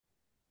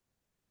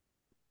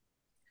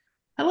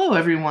Hello,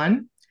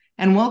 everyone,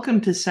 and welcome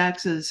to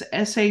SACSA's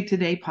Essay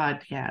Today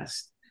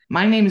podcast.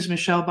 My name is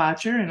Michelle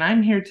Botcher, and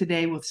I'm here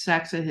today with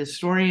SACSA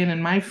Historian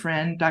and my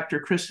friend, Dr.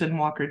 Kristin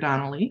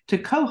Walker-Donnely, to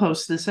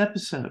co-host this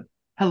episode.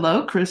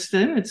 Hello,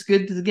 Kristin. It's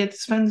good to get to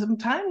spend some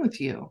time with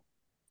you.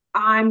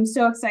 I'm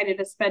so excited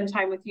to spend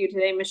time with you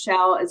today,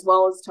 Michelle, as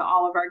well as to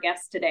all of our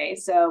guests today.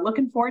 So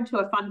looking forward to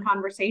a fun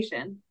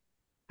conversation.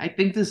 I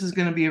think this is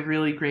going to be a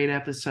really great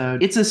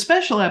episode. It's a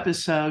special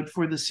episode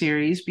for the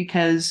series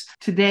because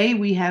today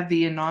we have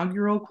the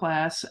inaugural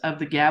class of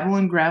the Gavel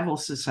and Gravel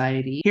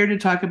Society here to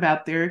talk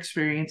about their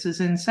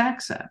experiences in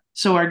SACSA.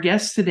 So our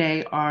guests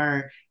today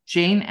are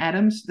Jane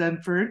Adams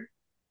Dunford,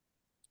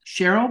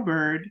 Sherryl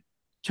Byrd,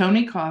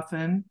 Tony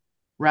Cawthon,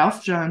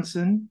 Ralph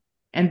Johnson,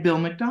 and Bill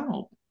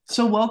McDonald.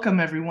 So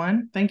welcome,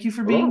 everyone. Thank you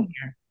for being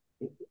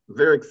here.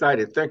 Very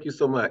excited. Thank you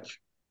so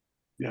much.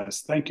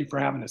 Yes, thank you for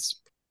having us.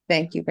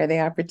 Thank you for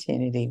the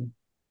opportunity.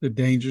 The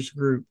dangerous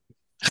group.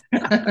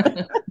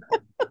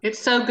 It's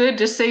so good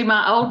to see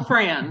my old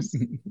friends.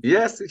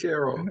 Yes,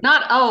 Cheryl.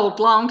 Not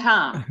old, long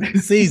time.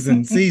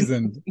 Seasoned.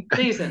 Seasoned.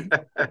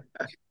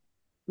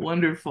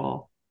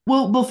 Wonderful.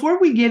 Well, before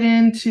we get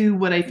into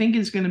what I think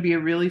is going to be a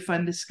really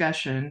fun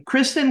discussion,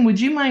 Kristin, would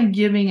you mind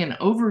giving an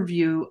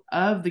overview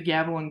of the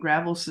Gavel and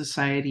Gravel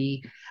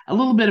Society, a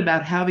little bit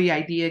about how the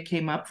idea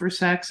came up for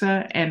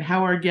SACSA and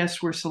how our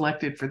guests were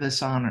selected for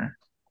this honor?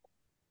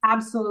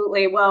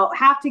 Absolutely. Well,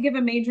 have to give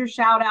a major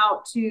shout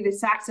out to the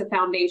SACSA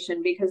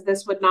Foundation because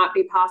this would not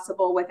be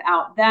possible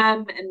without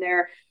them and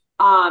their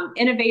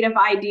innovative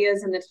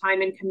ideas and the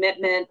time and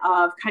commitment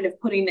of kind of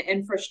putting the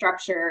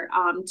infrastructure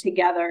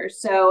together.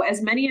 So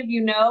as many of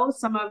you know,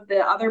 some of the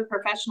other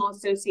professional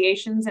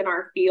associations in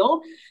our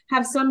field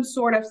have some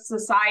sort of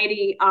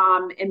society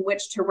in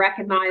which to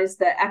recognize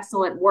the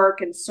excellent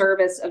work and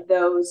service of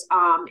those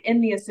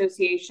in the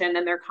association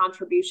and their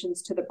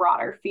contributions to the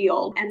broader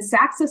field. And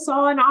SACSA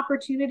saw an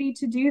opportunity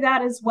to do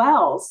that as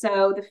well.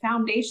 So the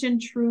foundation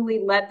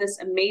truly led this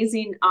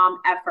amazing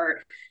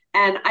effort.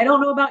 And I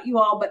don't know about you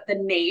all, but the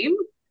name,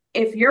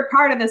 if you're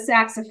part of the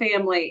SACSA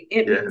family,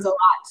 it means a lot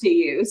to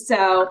you.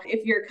 So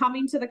if you're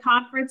coming to the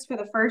conference for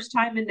the first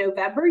time in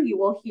November, you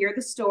will hear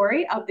the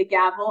story of the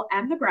Gavel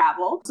and the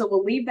Gravel. So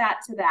we'll leave that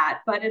to that.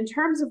 But in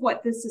terms of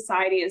what this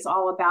society is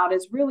all about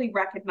is really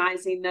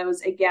recognizing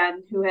those,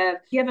 again, who have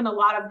given a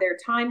lot of their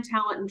time,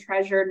 talent, and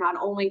treasure, not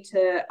only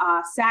to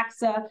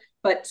SACSA,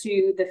 but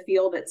to the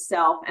field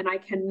itself. And I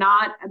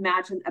cannot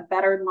imagine a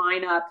better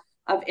lineup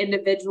of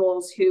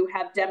individuals who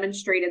have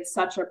demonstrated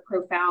such a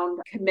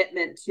profound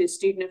commitment to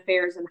student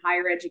affairs and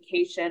higher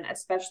education,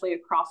 especially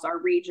across our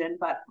region,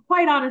 but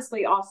quite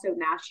honestly, also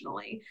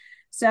nationally.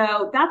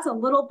 So that's a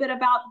little bit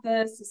about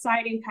the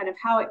society and kind of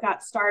how it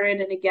got started.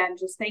 And again,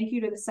 just thank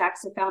you to the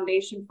SACSA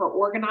Foundation for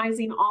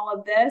organizing all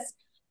of this.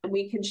 And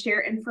we can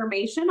share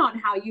information on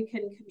how you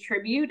can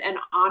contribute and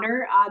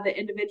honor the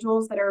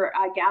individuals that are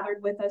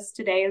gathered with us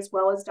today, as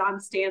well as Don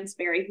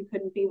Stansberry, who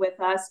couldn't be with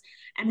us,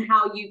 and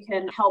how you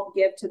can help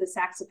give to the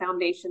SACSA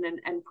Foundation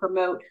and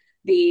promote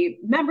the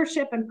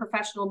membership and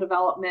professional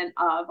development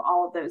of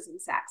all of those in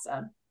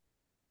SACSA.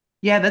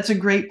 Yeah, that's a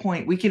great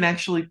point. We can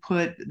actually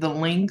put the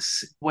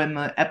links when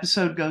the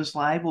episode goes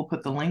live. We'll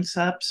put the links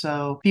up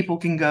so people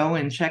can go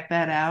and check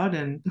that out.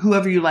 And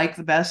whoever you like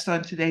the best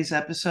on today's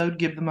episode,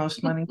 give the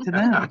most money to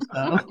them.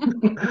 So.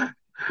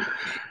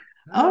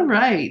 All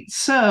right.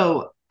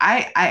 So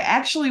I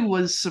actually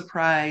was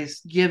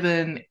surprised,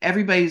 given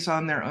everybody's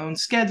on their own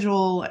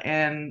schedule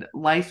and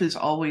life is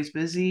always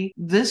busy.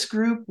 This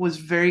group was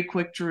very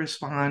quick to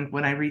respond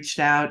when I reached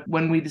out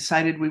when we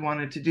decided we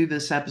wanted to do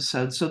this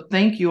episode. So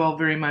thank you all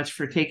very much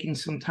for taking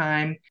some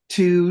time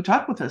to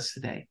talk with us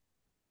today.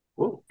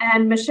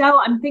 And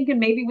Michelle, I'm thinking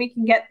maybe we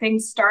can get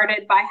things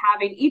started by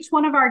having each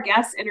one of our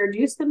guests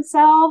introduce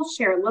themselves,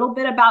 share a little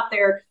bit about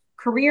their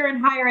career in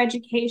higher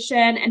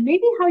education, and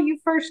maybe how you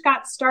first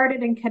got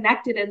started and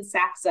connected in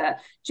SACSA.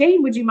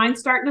 Jane, would you mind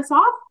starting us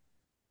off?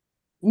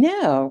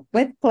 No,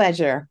 with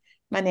pleasure.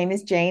 My name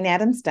is Jane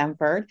Adams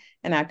Dunford,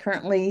 and I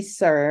currently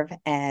serve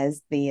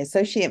as the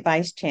Associate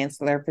Vice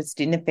Chancellor for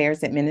Student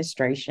Affairs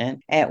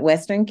Administration at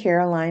Western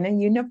Carolina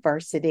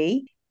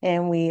University,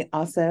 and we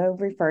also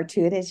refer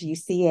to it as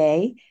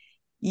UCA,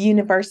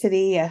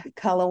 University of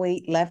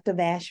Cullowhee, left of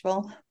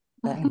Asheville.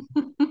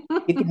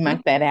 You can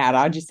mark that out.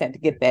 I'll just have to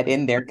get that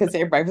in there because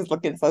everybody was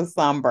looking so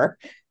somber.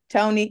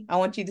 Tony, I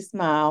want you to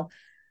smile.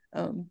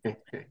 I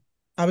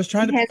was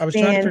trying to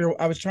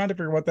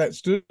figure what that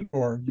stood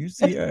for.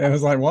 UCLA. I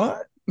was like,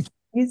 what?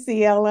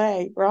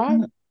 UCLA,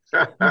 right?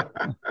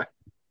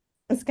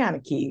 It's kind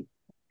of cute.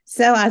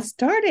 So I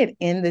started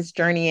in this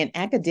journey in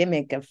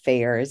academic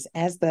affairs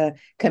as the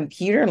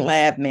computer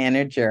lab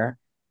manager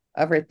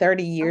over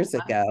 30 years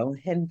ago.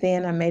 And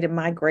then I made a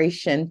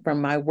migration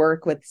from my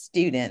work with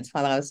students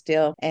while I was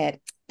still at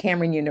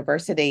Cameron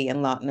University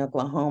in Lawton,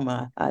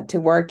 Oklahoma,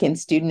 to work in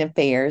student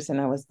affairs. And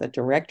I was the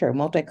director of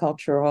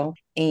multicultural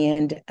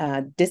and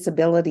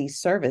disability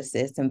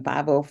services and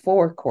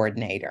 504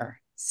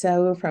 coordinator.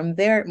 So from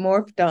there, it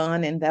morphed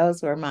on, and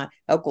those were my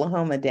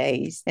Oklahoma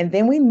days. And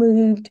then we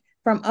moved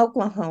from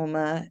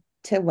Oklahoma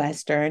to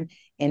Western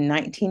in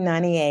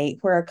 1998,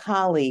 where a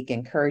colleague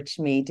encouraged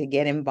me to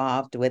get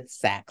involved with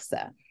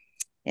SACSA.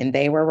 And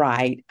they were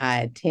right.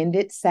 I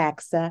attended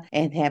SACSA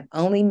and have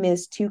only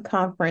missed 2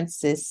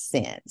 conferences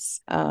since.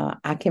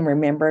 I can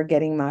remember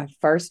getting my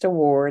first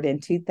award in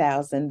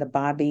 2000, the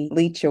Bobby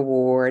Leach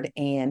Award,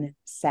 and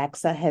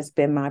SACSA has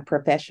been my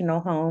professional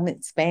home.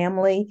 It's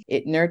family.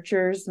 It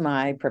nurtures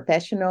my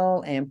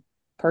professional and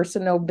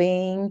personal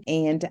being,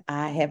 and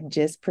I have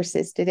just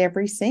persisted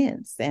ever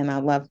since. And I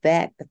love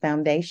that, the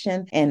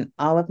foundation, and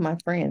all of my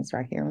friends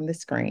right here on the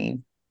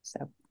screen.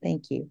 So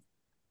thank you.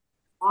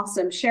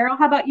 Awesome. Sherryl,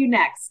 how about you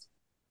next?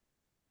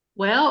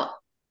 Well,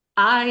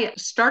 I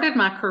started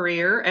my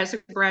career as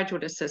a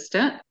graduate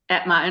assistant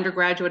at my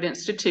undergraduate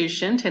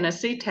institution,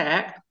 Tennessee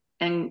Tech,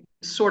 and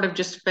sort of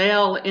just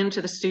fell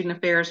into the student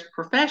affairs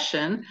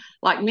profession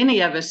like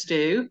many of us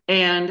do.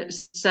 And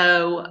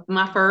so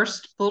my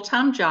first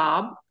full-time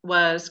job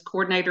was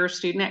coordinator of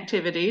student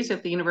activities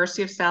at the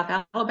University of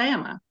South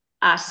Alabama.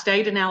 I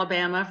stayed in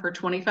Alabama for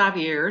 25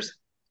 years,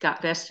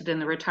 got vested in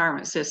the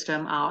retirement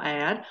system, I'll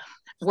add,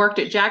 worked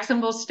at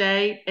Jacksonville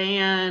State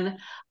and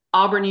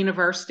Auburn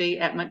University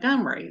at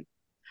Montgomery.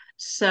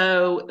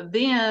 So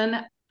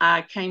then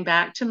I came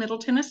back to Middle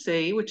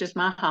Tennessee, which is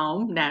my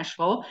home,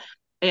 Nashville,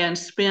 and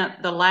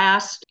spent the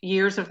last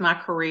years of my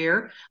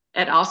career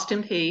at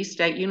Austin Peay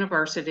State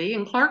University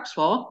in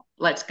Clarksville,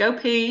 let's go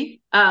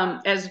P,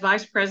 as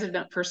vice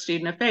president for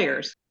student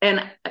affairs.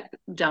 And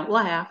don't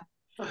laugh.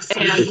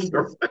 And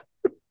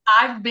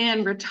I've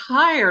been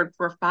retired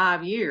for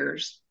 5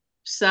 years.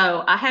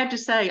 So I had to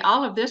say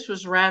all of this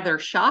was rather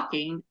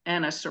shocking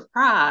and a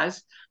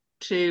surprise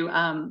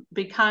to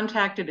be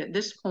contacted at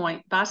this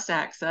point by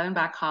SACSA and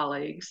by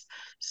colleagues.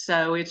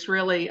 So it's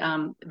really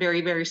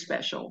very, very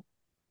special.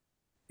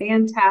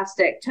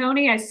 Fantastic.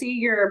 Tony, I see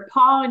your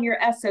paw and your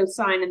SO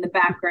sign in the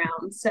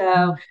background.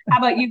 So how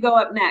about you go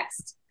up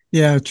next?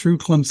 Yeah, true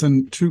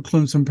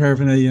Clemson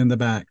paraphernalia in the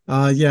back.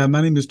 Yeah,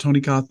 my name is Tony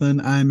Cawthon.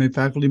 I'm a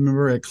faculty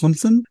member at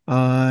Clemson.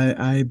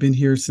 I've been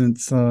here at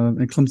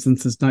Clemson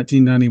since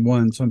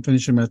 1991, so I'm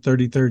finishing my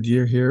 33rd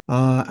year here.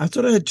 I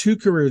sort of had 2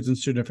 careers in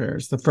student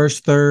affairs. The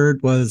first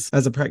third was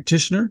as a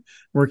practitioner,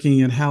 working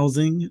in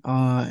housing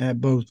at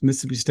both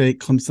Mississippi State,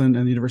 Clemson,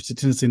 and the University of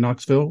Tennessee,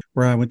 Knoxville,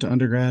 where I went to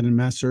undergrad and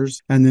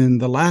master's. And then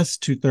the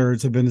last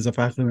 2/3 have been as a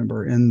faculty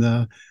member in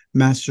the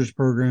master's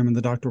program and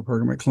the doctoral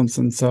program at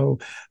Clemson. So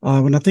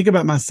when I think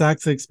about my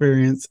SACSA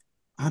experience,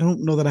 I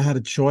don't know that I had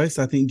a choice.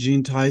 I think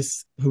Gene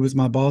Tice, who was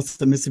my boss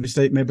at Mississippi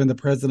State, may have been the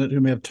president who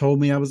may have told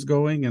me I was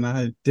going, and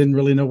I didn't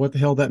really know what the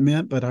hell that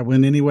meant, but I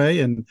went anyway.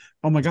 And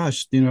oh my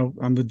gosh,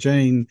 I'm with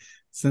Jane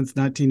since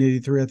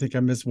 1983. I think I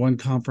missed 1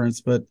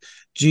 conference, but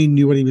Gene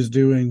knew what he was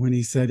doing when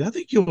he said, I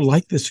think you'll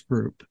like this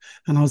group.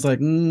 And I was like,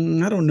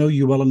 I don't know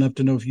you well enough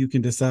to know if you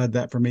can decide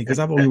that for me, because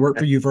I've only worked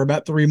for you for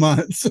about 3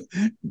 months.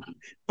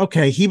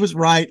 Okay, he was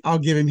right. I'll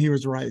give him he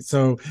was right.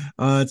 So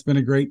it's been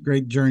a great,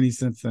 great journey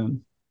since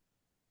then.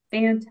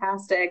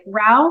 Fantastic.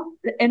 Ralph,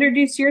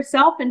 introduce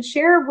yourself and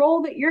share a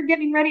role that you're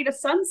getting ready to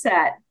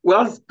sunset.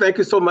 Well, thank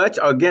you so much.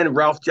 Again,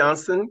 Ralph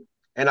Johnson,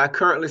 and I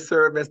currently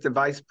serve as the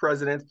Vice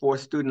President for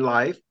Student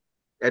Life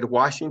at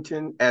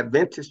Washington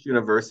Adventist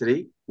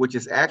University, which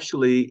is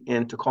actually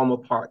in Tacoma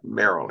Park,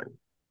 Maryland.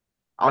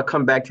 I'll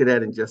come back to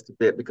that in just a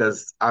bit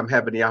because I'm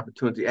having the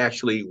opportunity to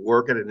actually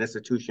work at an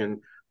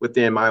institution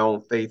within my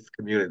own faith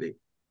community,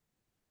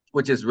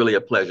 which is really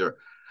a pleasure.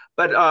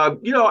 But,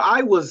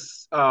 I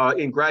was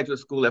in graduate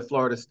school at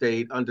Florida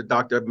State under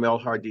Dr. Mel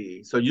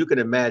Hardy. So you can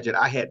imagine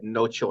I had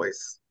no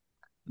choice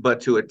but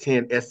to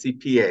attend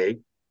SCPA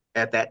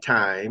at that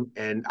time.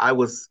 And I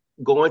was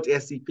going to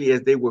SCPA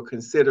as they were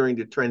considering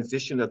the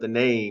transition of the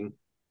name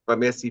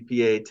from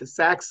SCPA to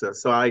SACSA.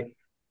 So I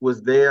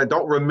was there. Do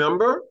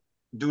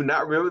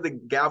not remember the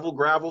Gavel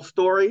Gravel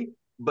story,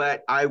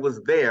 but I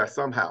was there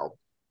somehow.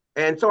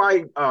 And so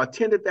I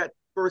attended that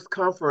first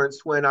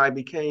conference when I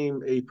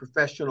became a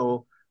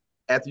professional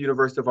at the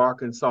University of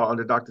Arkansas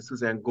under Dr.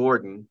 Suzanne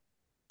Gordon.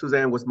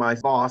 Suzanne was my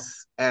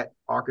boss at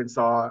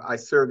Arkansas. I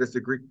served as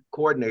the Greek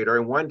coordinator.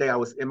 And one day I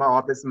was in my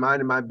office,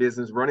 minding my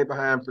business, running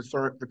behind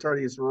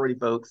fraternity and sorority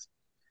folks.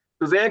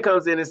 Suzanne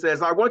comes in and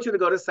says, I want you to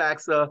go to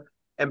SACSA.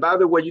 And by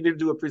the way, you need to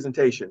do a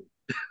presentation.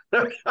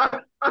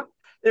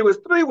 It was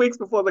 3 weeks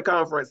before the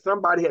conference.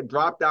 Somebody had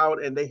dropped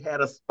out and they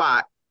had a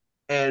spot.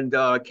 And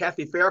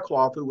Kathy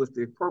Faircloth, who was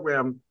the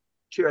program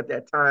chair at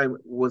that time,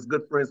 was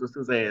good friends with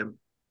Suzanne.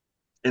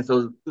 And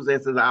so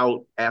Suzanne says,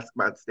 I'll ask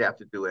my staff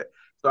to do it.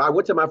 So I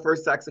went to my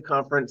first SACSA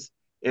conference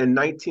in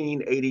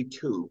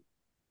 1982,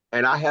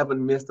 and I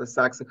haven't missed a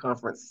SACSA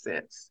conference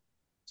since.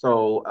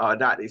 So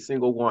not a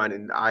single one,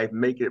 and I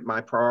make it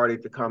my priority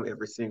to come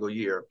every single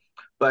year.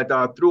 But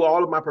through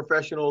all of my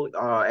professional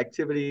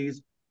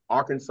activities,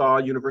 Arkansas,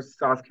 University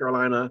of South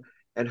Carolina,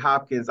 and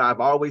Hopkins, I've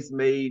always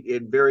made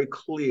it very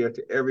clear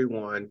to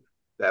everyone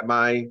that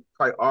my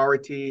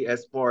priority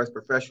as far as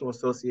professional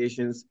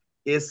associations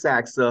is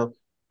SACSA.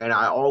 And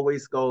I've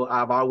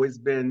always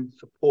been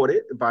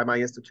supported by my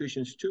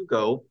institutions to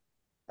go.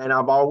 And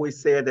I've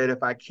always said that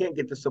if I can't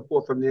get the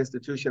support from the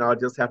institution, I'll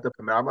just have to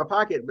come out of my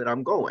pocket, but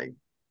I'm going.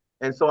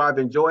 And so I've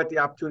enjoyed the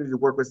opportunity to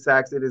work with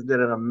SACSA. It has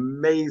been an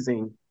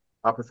amazing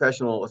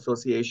professional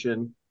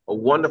association, a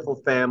wonderful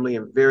family,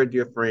 and very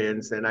dear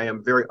friends. And I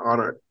am very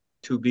honored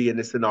to be in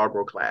this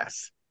inaugural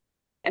class.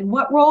 And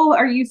what role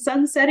are you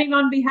sunsetting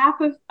on behalf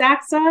of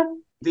SACSA?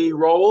 The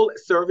role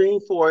serving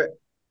for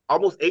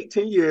almost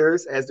 18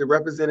 years as the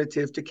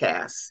representative to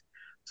CAS.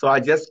 So I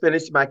just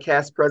finished my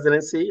CAS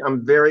presidency.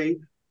 I'm very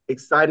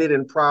excited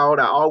and proud.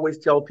 I always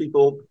tell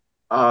people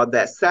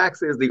that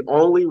SACSA is the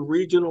only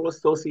regional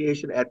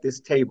association at this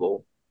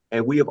table,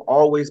 and we have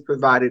always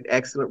provided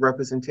excellent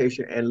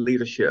representation and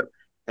leadership.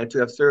 And to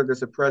have served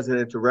as a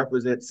president to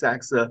represent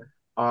SACSA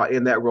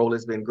in that role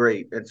has been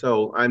great. And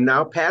so I'm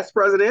now past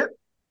president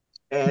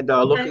and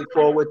looking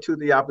forward to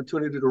the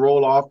opportunity to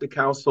roll off the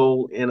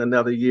council in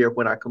another year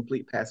when I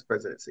complete past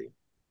presidency.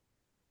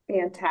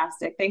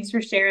 Fantastic. Thanks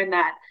for sharing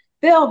that.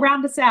 Bill,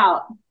 round us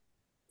out.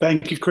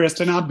 Thank you,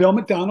 Kristin. I'm Bill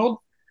McDonald.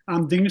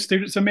 I'm Dean of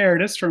Students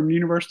Emeritus from the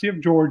University of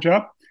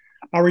Georgia.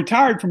 I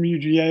retired from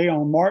UGA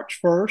on March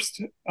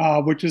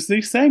 1st, which is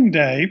the same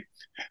day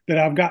that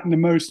I've gotten the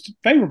most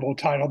favorable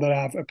title that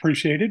I've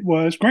appreciated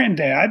was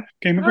granddad,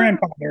 became a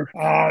grandfather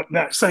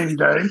that same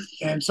day.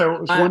 And so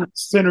it was when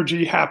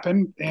synergy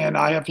happened, and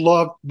I have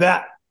loved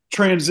that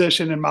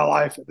transition in my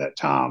life at that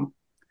time.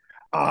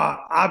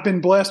 I've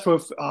been blessed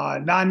with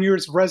 9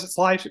 years of residence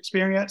life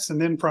experience,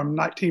 and then from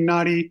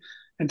 1990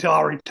 until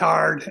I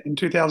retired in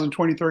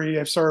 2023,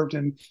 I've served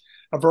in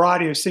a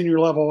variety of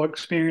senior level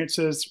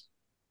experiences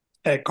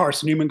at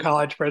Carson Newman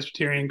College,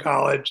 Presbyterian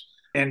College,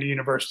 and the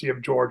University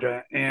of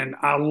Georgia. And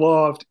I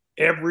loved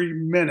every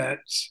minute.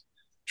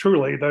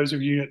 Truly, those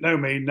of you that know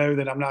me know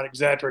that I'm not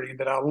exaggerating,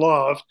 that I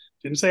loved,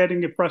 didn't say I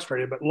didn't get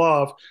frustrated, but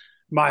loved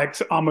my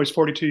almost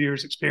 42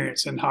 years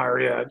experience in higher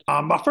ed.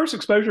 My first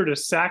exposure to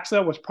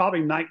SACSA was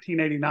probably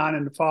 1989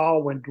 in the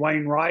fall when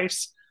Dwayne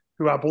Rice,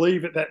 who I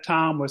believe at that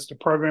time was the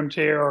program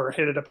chair or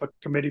headed up a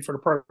committee for the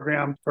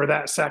program for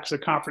that SACSA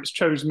conference,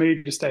 chose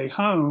me to stay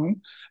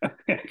home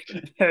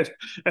at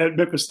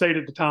Memphis State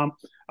at the time,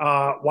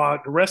 while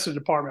the rest of the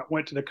department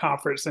went to the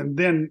conference, and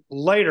then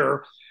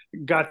later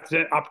got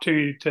the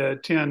opportunity to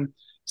attend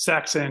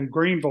SACSA in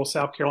Greenville,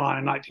 South Carolina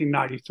in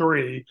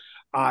 1993,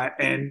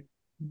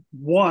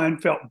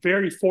 and felt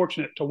very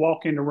fortunate to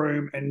walk in the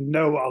room and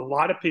know a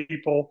lot of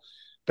people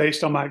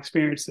based on my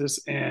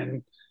experiences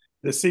in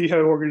the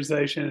CHO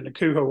organization and the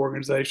CUHO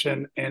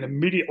organization, and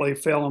immediately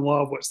fell in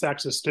love with what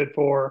SACSA stood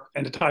for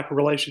and the type of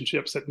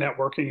relationships and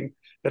networking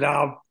that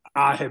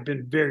I have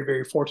been very,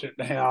 very fortunate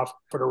to have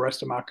for the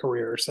rest of my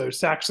career. So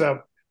SACSA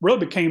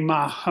really became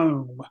my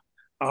home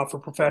for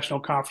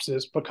professional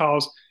conferences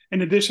because,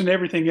 in addition to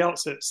everything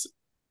else that's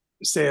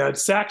said,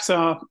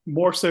 SACSA,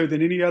 more so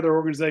than any other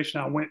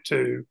organization I went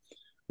to,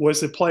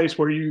 was a place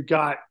where you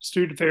got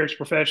student affairs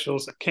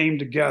professionals that came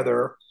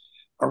together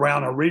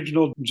around a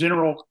regional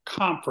general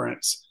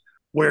conference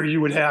where you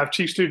would have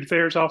chief student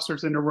affairs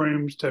officers in the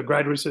rooms to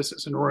graduate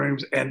assistants in the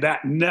rooms, and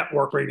that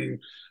network reading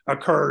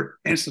occurred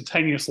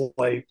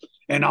instantaneously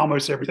and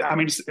almost everything. I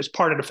mean, it's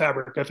part of the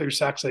fabric of who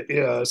SACSA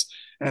is,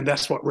 and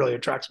that's what really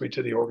attracts me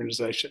to the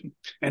organization.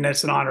 And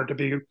it's an honor to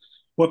be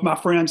with my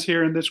friends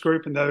here in this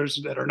group and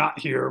those that are not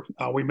here.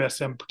 We miss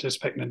them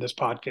participating in this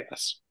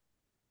podcast.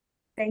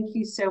 Thank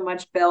you so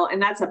much, Bill. And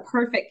that's a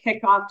perfect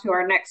kickoff to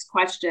our next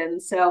question.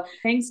 So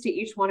thanks to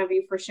each one of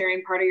you for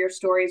sharing part of your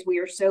stories. We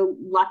are so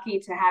lucky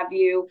to have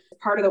you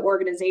part of the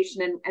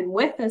organization and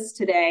with us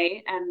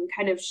today and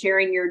kind of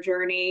sharing your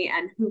journey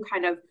and who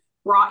kind of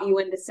brought you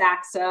into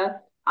SACSA.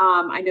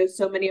 I know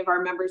so many of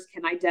our members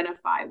can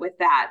identify with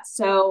that.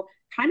 So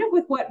kind of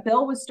with what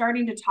Bill was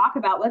starting to talk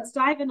about, let's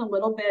dive in a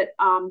little bit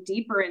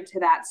deeper into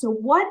that. So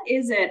what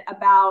is it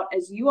about,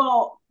 as you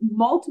all,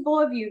 multiple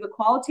of you, the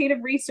qualitative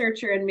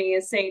researcher in me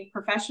is saying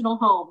professional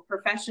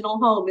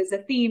home is a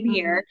theme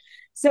here.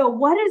 So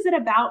what is it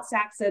about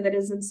SACSA that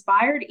has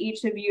inspired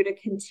each of you to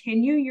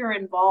continue your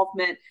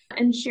involvement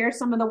and share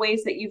some of the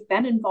ways that you've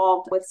been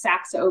involved with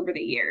SACSA over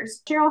the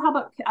years? Sherryl, how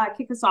about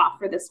kick us off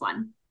for this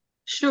one?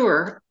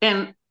 Sure.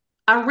 And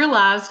I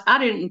realized I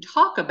didn't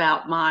talk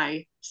about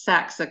my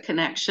SACSA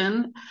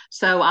connection,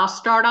 so I'll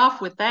start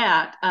off with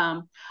that.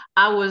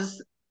 I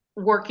was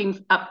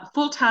working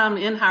full-time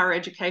in higher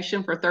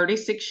education for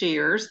 36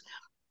 years.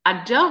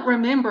 I don't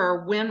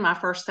remember when my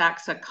first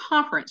SACSA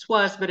conference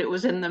was, but it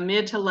was in the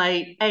mid to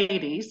late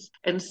 80s.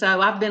 And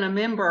so I've been a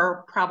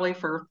member probably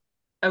for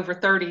over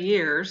 30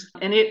 years.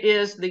 And it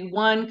is the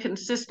one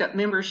consistent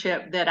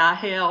membership that I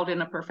held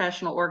in a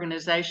professional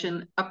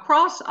organization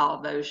across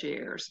all those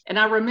years. And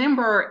I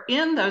remember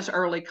in those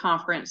early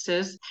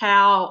conferences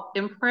how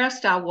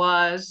impressed I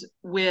was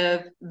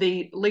with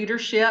the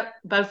leadership,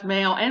 both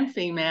male and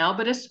female,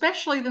 but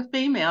especially the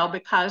female,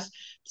 because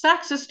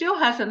SACSA still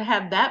hasn't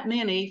had that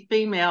many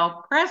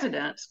female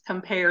presidents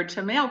compared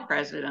to male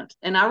presidents.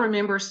 And I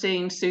remember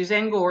seeing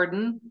Suzanne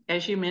Gordon,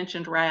 as you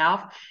mentioned,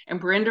 Ralph,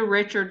 and Brenda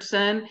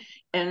Richardson,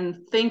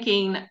 and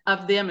thinking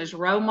of them as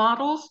role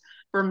models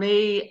for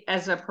me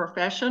as a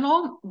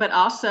professional, but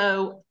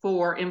also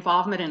for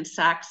involvement in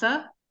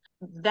SACSA.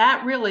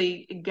 That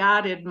really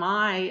guided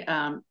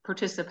my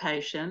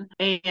participation.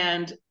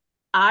 And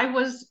I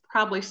was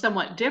probably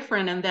somewhat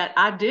different in that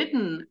I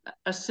didn't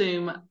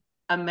assume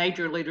a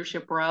major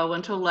leadership role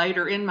until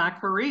later in my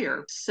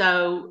career.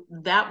 So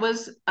that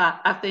was,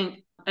 I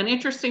think, an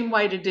interesting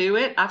way to do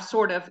it. I've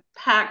sort of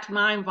packed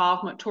my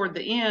involvement toward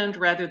the end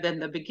rather than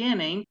the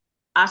beginning.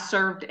 I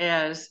served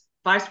as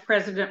vice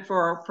president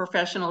for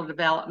professional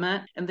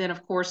development. And then,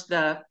 of course,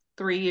 the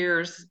 3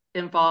 years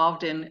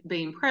involved in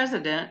being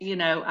president.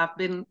 I've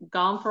been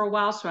gone for a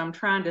while, so I'm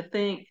trying to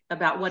think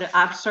about what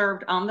I've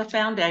served on the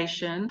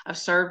foundation. I've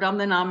served on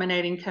the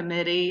nominating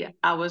committee.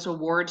 I was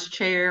awards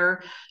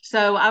chair.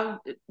 So I've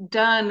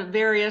done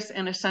various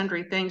and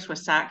sundry things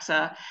with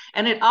SACSA,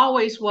 and it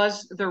always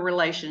was the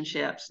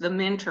relationships, the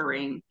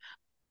mentoring.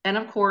 And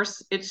of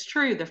course, it's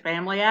true, the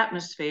family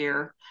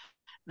atmosphere,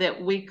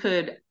 that we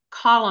could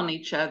call on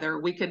each other,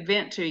 we could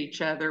vent to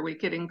each other, we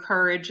could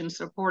encourage and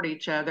support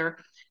each other.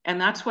 And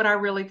that's what I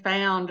really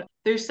found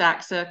through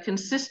SACSA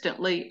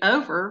consistently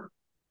over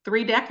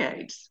 3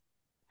 decades.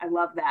 I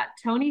love that.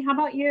 Tony, how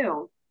about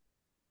you?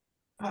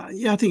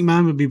 Yeah, I think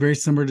mine would be very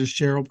similar to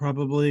Sherryl,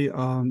 probably.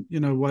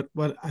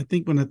 What I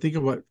think when I think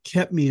of what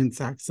kept me in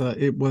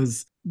SACSA, it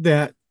was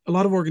that a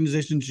lot of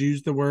organizations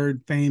use the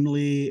word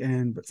family,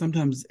 but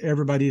sometimes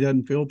everybody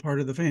doesn't feel part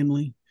of the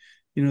family.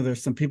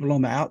 There's some people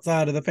on the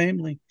outside of the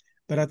family,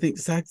 but I think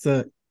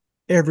SACSA,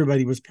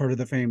 everybody was part of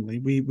the family.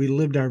 We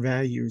lived our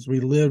values. We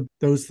lived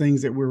those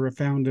things that we were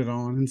founded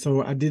on. And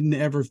so I didn't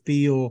ever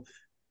feel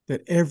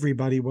that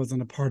everybody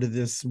wasn't a part of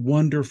this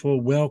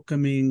wonderful,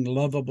 welcoming,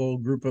 lovable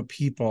group of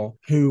people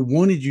who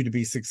wanted you to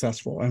be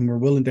successful and were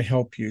willing to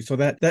help you. So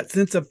that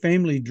sense of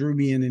family drew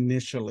me in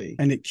initially,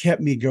 and it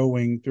kept me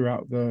going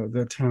throughout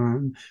the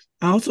time.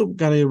 I also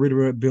got to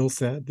reiterate what Bill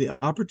said,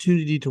 the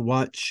opportunity to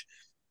watch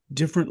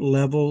different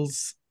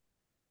levels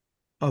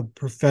of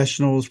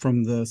professionals,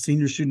 from the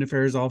senior student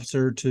affairs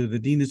officer to the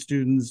dean of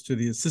students to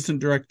the assistant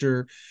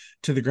director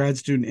to the grad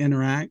student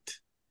interact,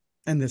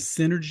 and the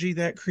synergy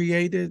that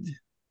created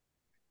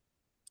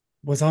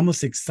was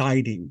almost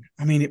exciting.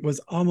 I mean, it was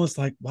almost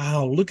like,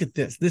 wow, look at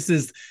this. This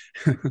is,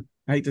 I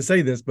hate to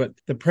say this, but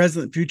the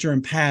present, future,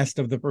 and past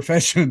of the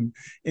profession,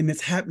 and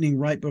it's happening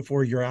right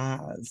before your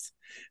eyes.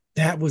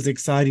 That was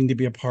exciting to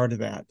be a part of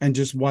that and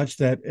just watch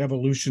that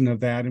evolution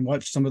of that, and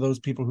watch some of those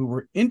people who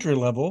were entry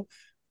level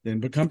then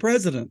become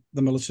president,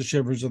 the Melissa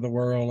Shivers of the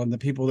world, and the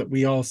people that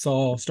we all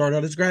saw start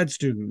out as grad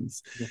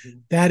students. Mm-hmm.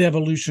 That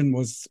evolution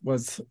was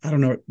I don't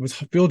know, it was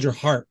filled your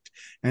heart.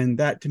 And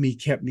that to me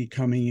kept me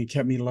coming and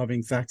kept me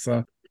loving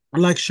SACSA.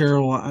 Like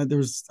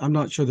Sherryl, I'm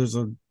not sure there's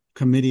a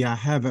committee I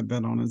haven't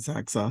been on in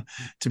SACSA,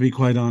 to be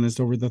quite honest,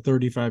 over the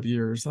 35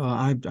 years.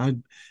 I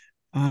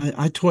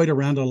toyed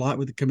around a lot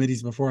with the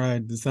committees before I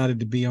decided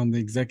to be on the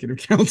executive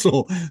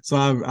council. So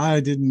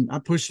I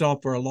pushed off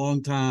for a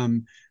long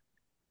time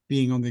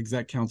being on the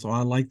exec council.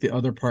 I like the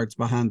other parts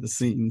behind the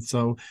scenes.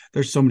 So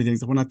there's so many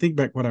things. When I think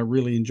back what I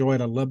really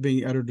enjoyed, I love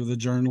being editor of the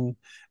journal.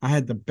 I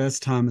had the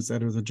best time as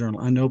editor of the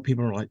journal. I know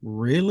people are like,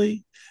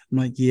 really? I'm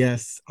like,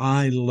 yes,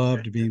 I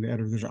loved being the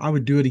editor of the journal. I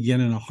would do it again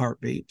in a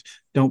heartbeat.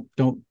 Don't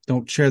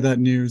share that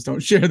news.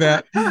 Don't share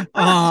that.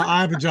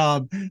 I have a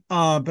job.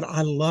 But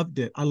I loved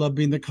it. I love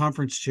being the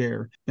conference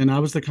chair. And I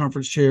was the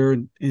conference chair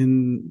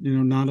in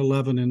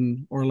 9/11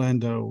 in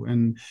Orlando.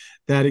 And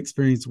that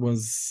experience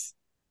was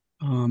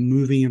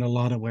moving in a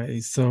lot of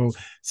ways.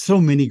 So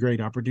many great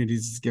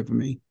opportunities it's given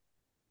me.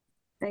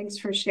 Thanks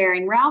for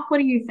sharing. Ralph, what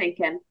are you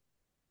thinking?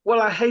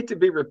 Well, I hate to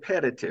be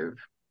repetitive,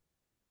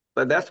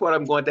 but that's what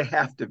I'm going to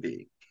have to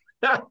be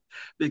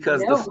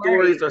because the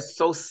stories are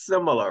so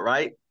similar,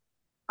 right?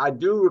 I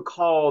do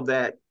recall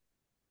that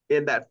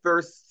in that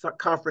first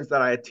conference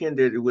that I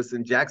attended, it was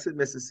in Jackson,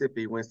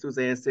 Mississippi, when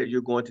Suzanne said,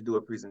 you're going to do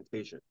a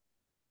presentation.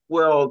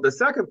 Well, the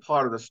second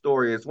part of the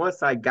story is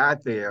once I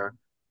got there,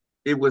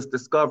 it was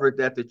discovered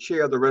that the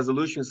chair of the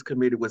resolutions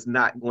committee was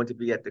not going to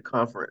be at the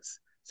conference.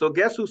 So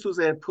guess who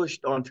Suzanne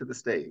pushed onto the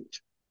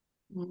stage?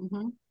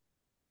 Mm-hmm.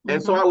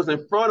 And so I was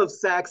in front of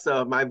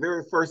SACSA, my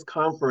very first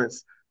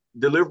conference,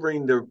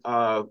 delivering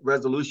the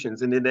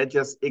resolutions. And then that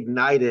just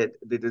ignited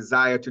the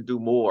desire to do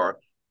more.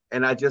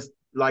 And I just,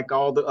 like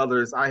all the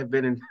others, I have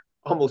been in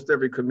almost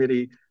every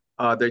committee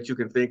that you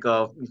can think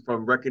of,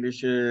 from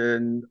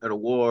recognition and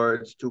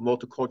awards to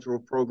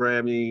multicultural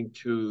programming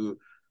to,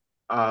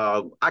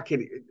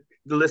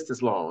 the list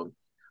is long.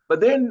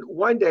 But then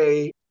one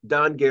day,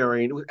 Don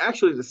Gehring, it was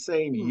actually the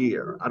same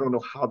year. I don't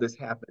know how this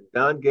happened.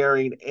 Don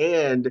Gehring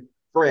and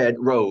Fred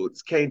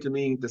Rhodes came to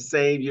me the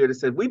same year. They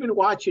said, we've been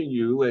watching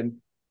you and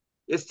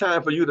it's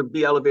time for you to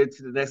be elevated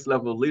to the next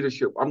level of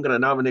leadership. I'm going to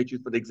nominate you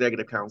for the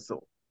executive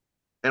council.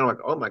 And I'm like,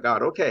 oh my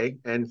God, okay.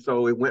 And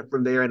so it went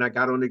from there, and I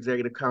got on the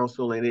executive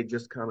council, and it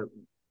just kind of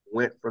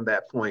went from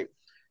that point.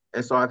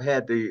 And so I've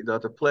had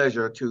the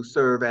pleasure to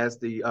serve as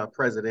the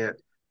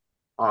president.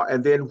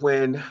 And then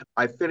when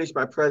I finished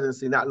my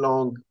presidency, not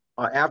long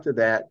after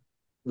that,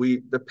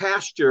 the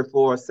pasture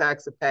for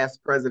SACSA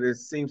past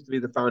presidents seems to be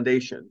the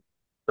foundation.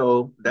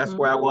 So that's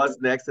where I was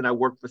next. And I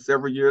worked for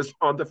several years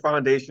on the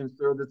foundation,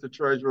 served as the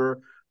treasurer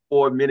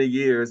for many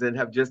years, and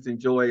have just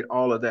enjoyed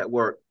all of that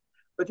work.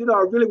 But,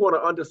 I really want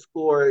to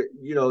underscore,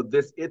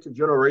 this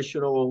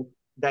intergenerational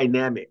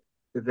dynamic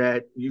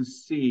that you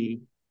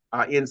see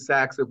in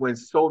SACSA when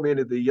so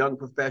many of the young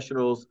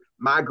professionals,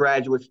 my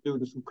graduate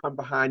students who come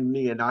behind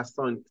me, and I've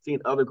seen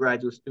other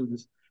graduate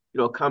students,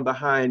 come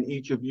behind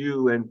each of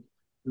you and,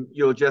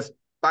 just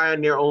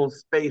find their own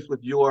space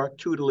with your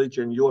tutelage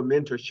and your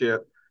mentorship.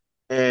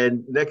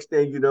 And next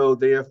thing you know,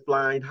 they're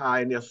flying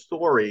high and they're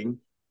soaring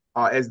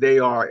as they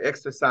are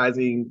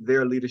exercising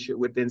their leadership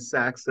within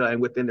SACSA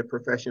and within the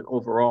profession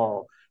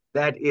overall.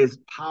 That is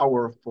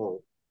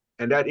powerful.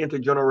 And that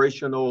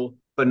intergenerational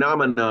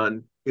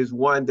phenomenon is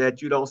one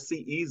that you don't see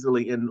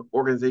easily in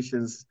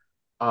organizations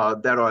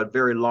that are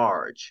very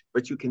large,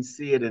 but you can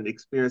see it and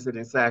experience it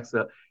in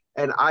SACSA.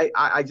 And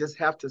I just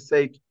have to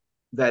say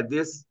that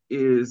this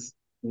is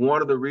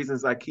one of the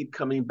reasons I keep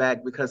coming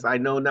back, because I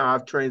know now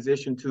I've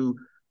transitioned to,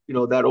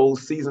 that old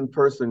seasoned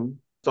person.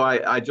 So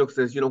I joke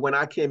says, when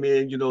I came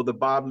in, the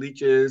Bob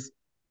Leaches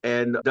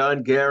and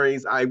Don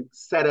Garings, I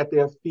sat at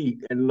their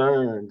feet and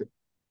learned.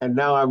 And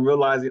now I'm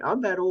realizing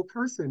I'm that old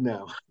person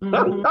now.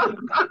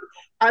 Mm-hmm.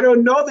 I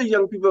don't know the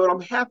young people, but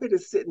I'm happy to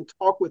sit and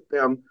talk with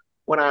them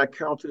when I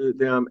encounter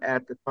them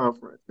at the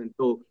conference. And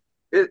so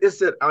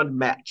it's an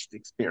unmatched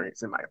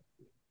experience in my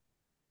opinion.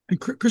 And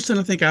Kristin,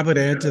 I think I would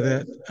add to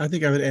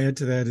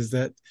that is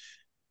that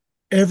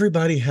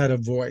everybody had a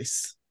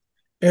voice.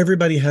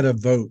 Everybody had a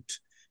vote.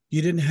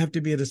 You didn't have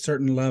to be at a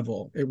certain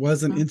level. It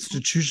wasn't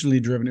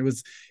institutionally driven. It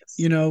was,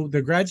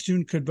 the grad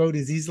student could vote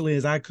as easily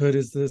as I could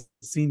as the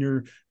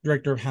senior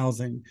director of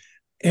housing.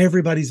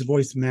 Everybody's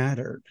voice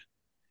mattered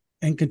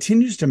and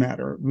continues to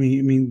matter. I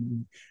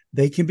mean,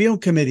 they can be on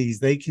committees.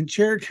 They can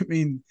chair.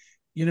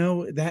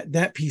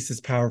 That piece is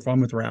powerful.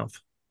 I'm with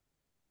Ralph.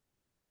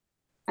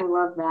 I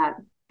love that.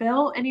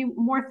 Bill, any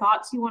more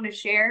thoughts you want to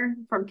share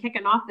from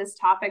kicking off this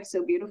topic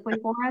so beautifully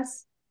for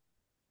us?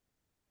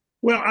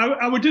 Well,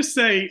 I would just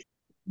say,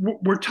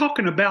 we're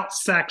talking about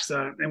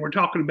SACSA and we're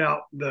talking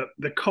about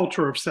the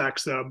culture of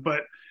SACSA,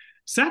 but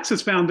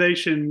SACSA's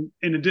foundation,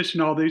 in addition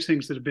to all these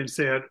things that have been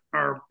said,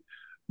 are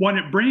one,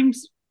 it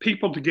brings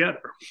people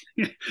together.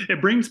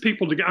 It brings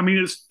people together. I mean,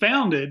 it's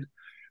founded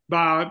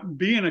by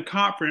being a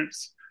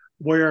conference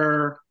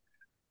where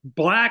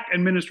Black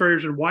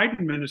administrators and white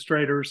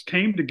administrators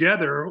came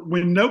together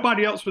when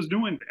nobody else was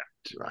doing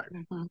that. Right.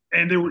 Mm-hmm.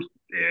 And there were,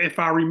 if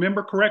I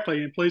remember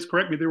correctly, and please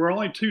correct me, there were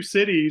only 2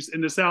 cities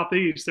in the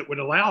Southeast that would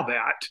allow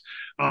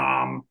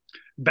that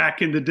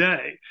back in the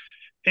day.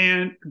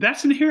 And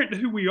that's inherent to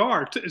who we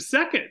are.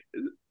 Second,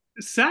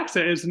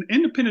 SACSA is an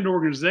independent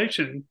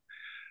organization.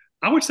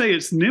 I would say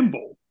it's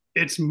nimble,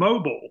 it's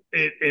mobile.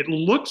 It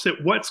looks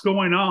at what's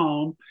going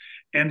on,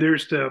 and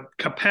there's the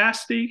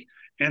capacity,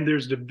 and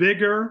there's the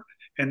vigor,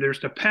 and there's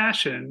the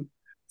passion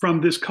from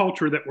this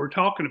culture that we're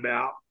talking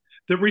about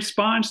that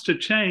responds to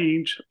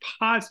change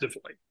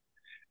positively.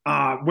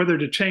 Whether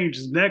the change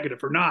is negative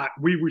or not,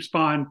 we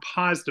respond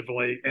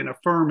positively and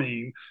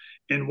affirming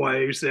in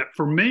ways that,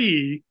 for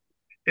me,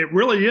 it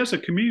really is a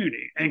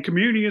community. And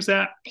community is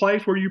that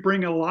place where you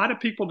bring a lot of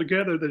people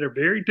together that are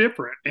very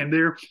different. And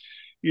they're,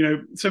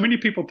 so many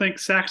people think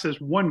SACSA is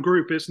one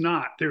group. It's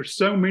not. There's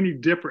so many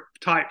different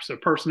types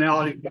of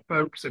personality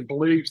folks and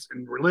beliefs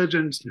and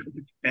religions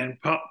and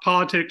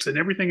politics and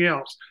everything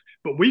else.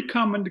 But we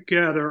coming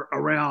together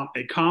around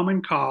a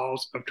common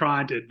cause of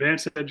trying to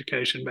advance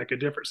education, make a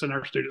difference in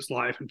our students'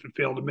 life, and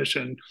fulfill the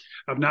mission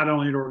of not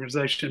only an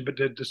organization, but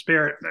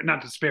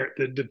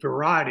the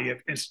variety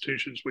of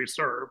institutions we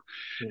serve.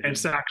 Mm-hmm. And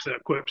SACSA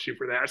equips you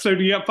for that. So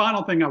the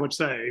final thing I would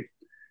say,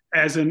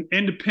 as an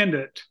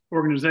independent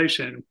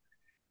organization,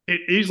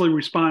 it easily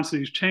responds to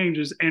these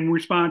changes and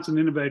responds in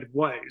innovative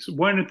ways.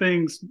 One of the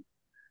things,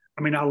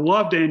 I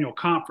loved annual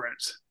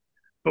conference,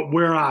 but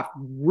where I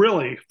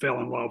really fell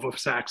in love with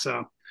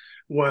SACSA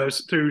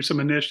was through some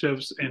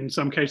initiatives, in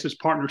some cases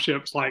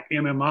partnerships like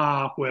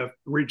MMI with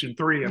Region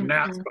 3 of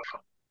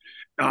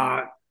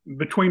NASPA.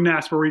 Between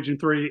NASPA Region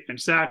 3 and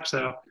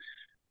SACSA,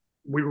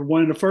 we were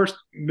one of the first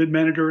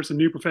mid-managers and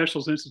new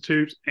professionals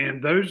institutes,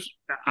 and those,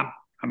 I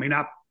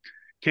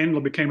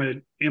candidly became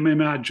an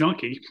MMI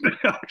junkie.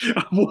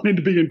 I wanted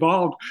to be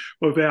involved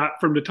with that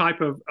from the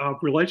type of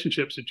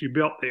relationships that you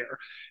built there.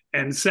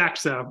 And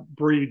SACSA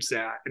breeds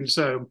that. And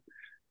so,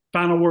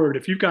 final word,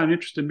 if you've got an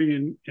interest in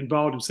being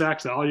involved in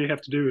SACSA, all you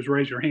have to do is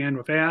raise your hand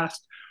with ask,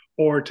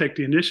 or take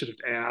the initiative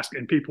to ask,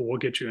 and people will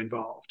get you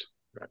involved.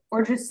 Right.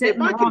 Or just sit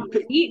in the wrong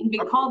seat and be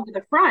called to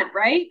the front,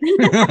 right?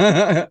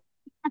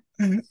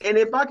 And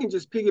if I can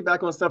just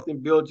piggyback on something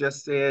Bill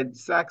just said,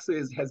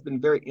 SACSA has been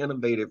very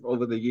innovative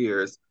over the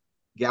years.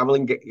 Gavel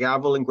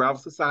and Gravel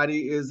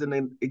Society is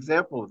an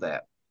example of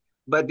that.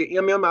 But the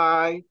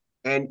MMI,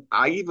 and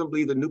I even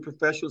believe the New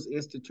Professionals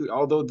Institute,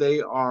 although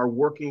they are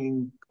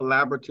working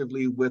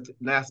collaboratively with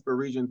NASPA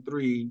Region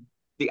 3,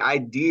 the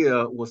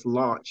idea was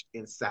launched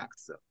in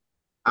SACSA.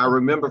 I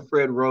remember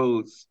Fred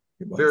Rhodes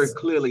very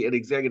clearly at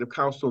Executive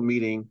Council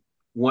meeting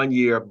one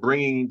year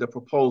bringing the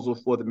proposal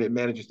for the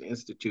Mid-Managers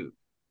Institute.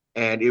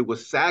 And it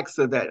was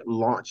SACSA that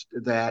launched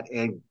that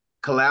and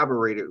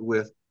collaborated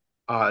with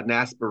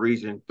NASPA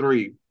Region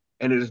 3.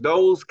 And it is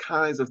those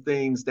kinds of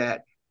things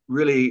that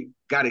really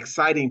got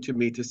exciting to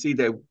me, to see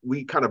that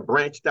we kind of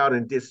branched out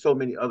and did so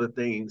many other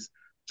things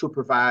to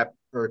provide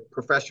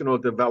professional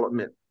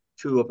development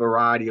to a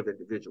variety of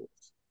individuals.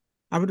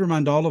 I would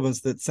remind all of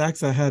us that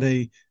SACSA had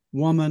a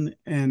woman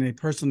and a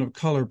person of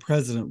color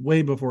president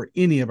way before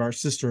any of our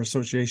sister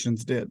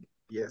associations did.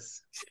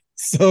 Yes.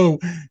 So,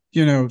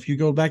 if you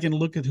go back and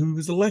look at who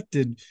was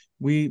elected,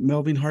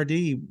 Melvin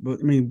Hardy,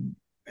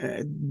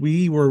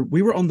 we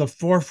were on the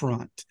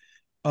forefront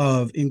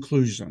of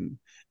inclusion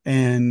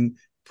and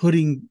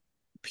putting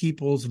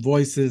people's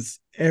voices,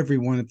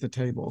 everyone at the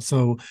table.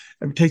 So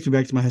it takes me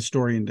back to my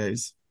historian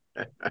days.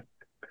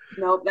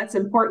 No, that's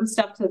important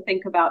stuff to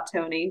think about,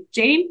 Tony.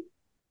 Jane?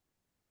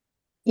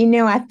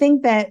 I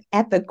think that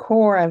at the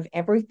core of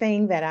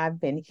everything that I've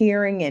been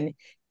hearing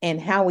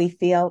and how we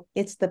feel,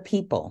 it's the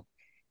people.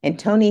 And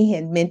Tony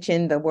had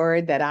mentioned the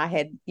word that I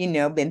had,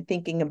 been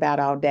thinking about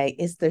all day.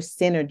 It's the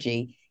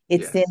synergy.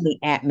 It's in the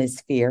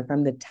atmosphere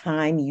from the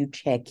time you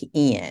check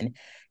in.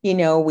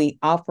 We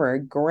offer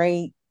a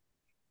great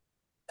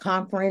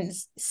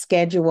conference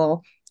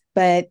schedule,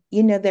 but,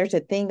 there's a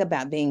thing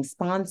about being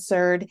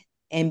sponsored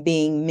and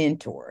being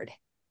mentored,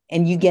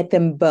 and you get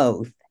them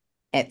both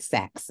at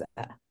SACSA.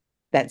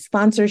 That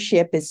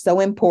sponsorship is so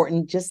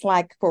important, just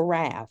like for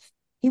Ralph.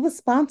 He was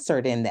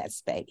sponsored in that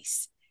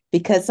space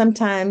because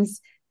sometimes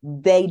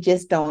they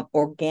just don't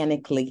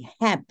organically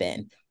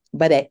happen.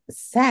 But at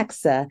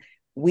SACSA,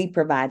 we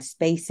provide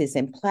spaces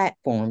and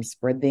platforms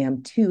for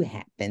them to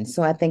happen.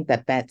 So I think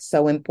that that's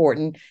so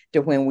important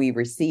to when we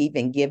receive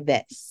and give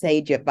that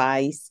sage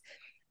advice.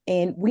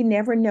 And we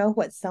never know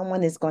what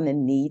someone is going to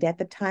need at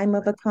the time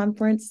of the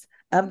conference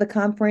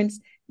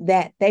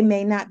that they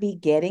may not be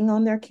getting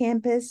on their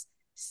campus.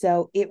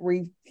 So it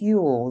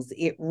refuels,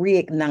 it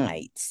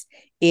reignites,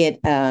 it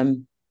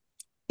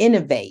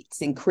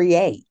innovates and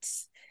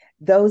creates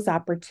those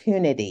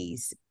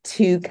opportunities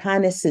to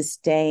kind of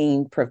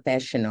sustain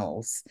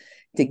professionals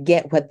to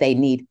get what they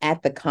need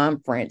at the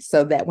conference,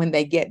 so that when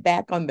they get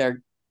back on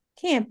their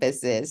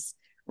campuses,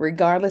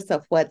 regardless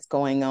of what's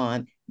going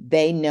on,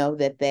 they know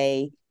that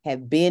they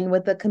have been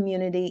with a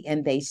community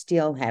and they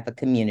still have a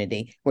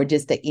community. We're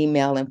just an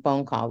email and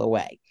phone call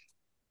away.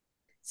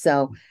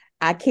 So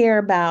I care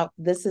about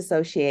this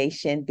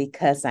association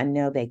because I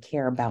know they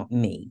care about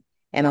me.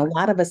 And a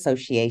lot of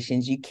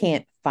associations, you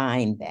can't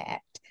find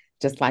that,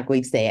 just like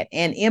we've said.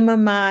 And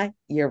MMI,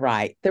 you're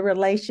right. The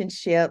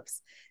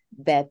relationships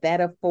that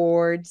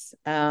affords.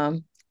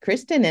 Kristin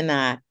and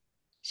I,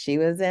 she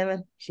was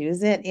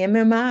at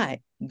MMI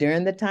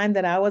during the time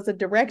that I was a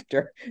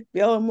director.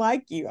 Bill, I'm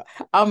like you.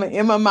 I'm an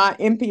MMI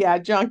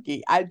MPI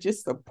junkie. I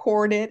just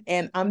support it.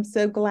 And I'm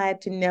so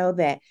glad to know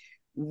that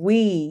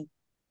we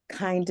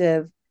kind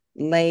of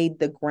laid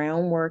the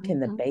groundwork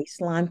and the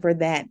baseline for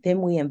that.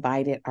 Then we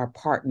invited our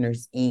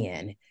partners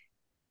in.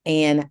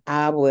 And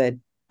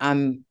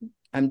I'm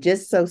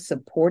just so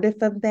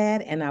supportive of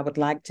that. And I would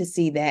like to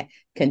see that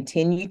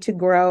continue to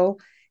grow.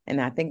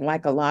 And I think,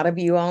 like a lot of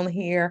you on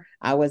here,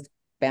 I was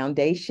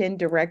foundation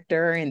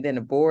director and then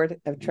a board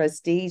of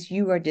trustees.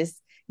 You are just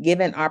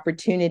given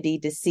opportunity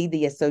to see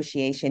the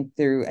association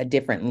through a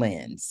different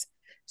lens.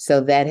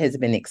 So that has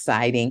been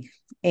exciting.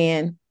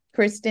 And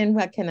Kristin,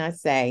 what can I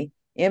say?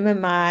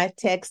 MMI,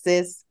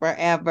 Texas,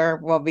 forever,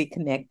 will be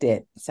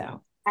connected.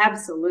 So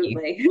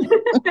absolutely.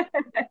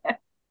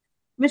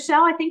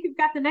 Michelle, I think you've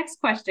got the next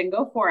question.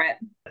 Go for it.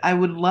 I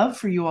would love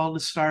for you all to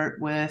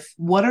start with,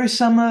 what are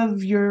some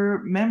of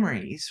your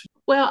memories?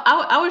 Well,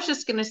 I was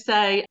just going to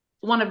say,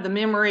 one of the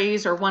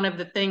memories or one of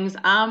the things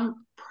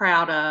I'm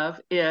proud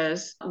of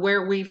is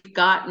where we've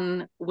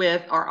gotten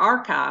with our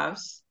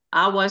archives.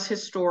 I was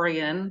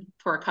historian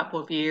for a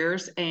couple of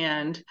years,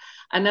 and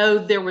I know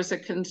there was a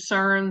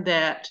concern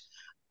that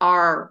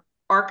our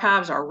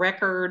archives, our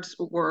records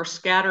were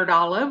scattered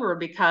all over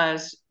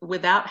because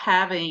without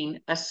having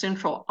a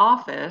central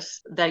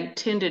office, they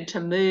tended to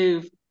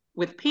move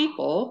with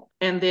people.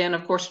 And then,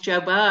 of course,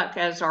 Joe Buck,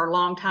 as our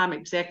longtime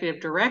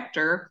executive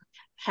director,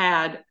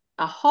 had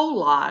a whole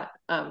lot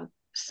of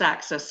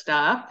SACSA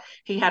stuff.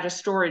 He had a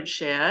storage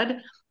shed.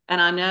 And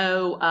I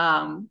know,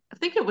 I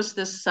think it was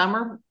this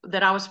summer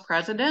that I was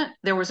president,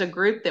 there was a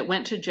group that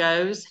went to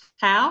Joe's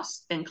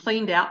house and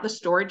cleaned out the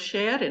storage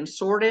shed and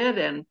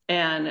sorted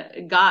and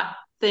got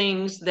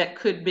things that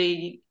could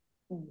be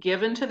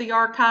given to the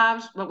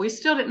archives, but we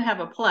still didn't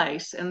have a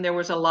place. And there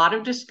was a lot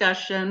of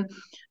discussion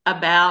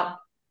about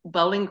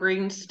Bowling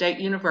Green State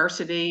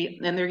University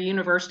and their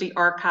university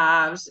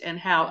archives and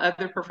how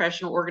other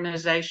professional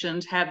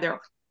organizations have their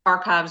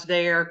archives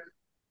there.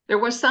 There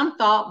was some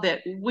thought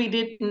that we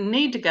didn't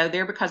need to go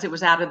there because it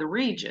was out of the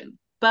region.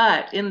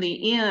 But in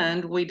the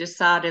end, we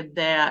decided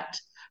that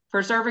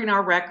preserving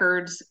our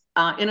records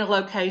in a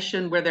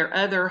location where there are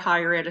other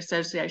higher ed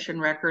association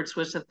records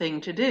was the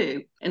thing to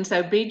do. And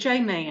so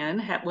BJ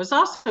Mann was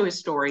also a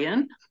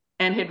historian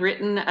and had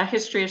written a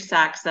history of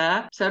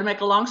SACSA. So to make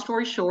a long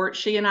story short,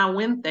 she and I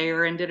went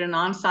there and did an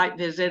on-site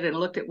visit and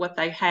looked at what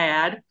they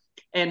had.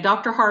 And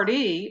Dr.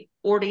 Hardy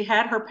already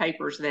had her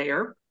papers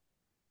there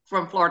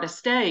from Florida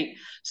State.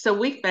 So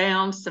we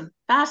found some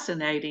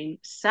fascinating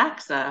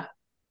SACSA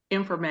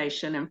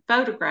information and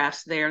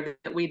photographs there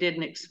that we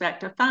didn't expect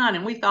to find.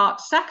 And we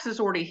thought SACSA's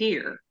already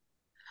here.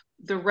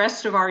 The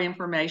rest of our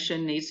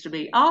information needs to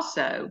be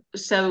also.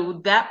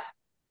 So that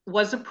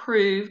was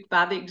approved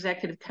by the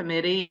executive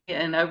committee,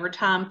 and over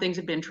time things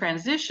have been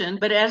transitioned.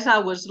 But as I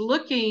was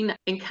looking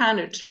and kind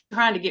of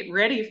trying to get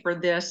ready for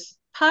this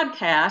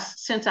podcast,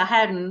 since I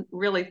hadn't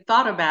really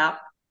thought about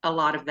a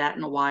lot of that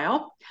in a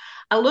while,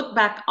 I looked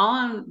back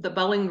on the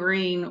Bowling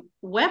Green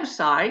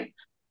website,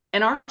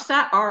 and our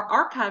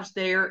archives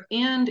there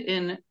end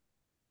in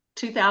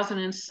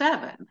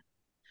 2007.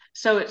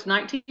 So it's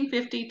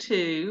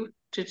 1952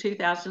 to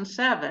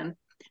 2007.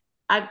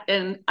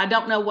 And I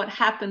don't know what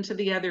happened to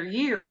the other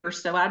year,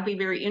 so I'd be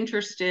very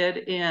interested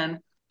in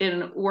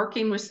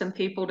working with some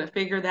people to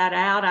figure that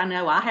out. I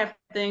know I have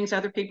things,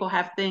 other people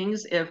have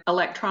things, if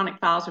electronic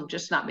files have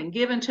just not been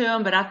given to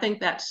them, but I think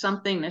that's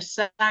something that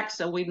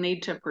SACSA we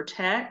need to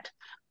protect,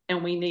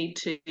 and we need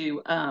to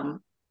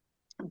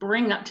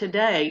bring up to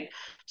date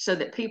so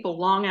that people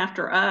long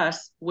after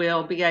us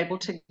will be able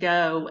to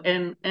go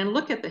and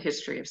look at the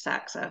history of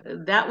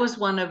SACSA. That was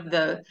one of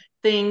the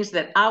things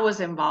that I was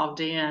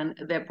involved in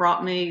that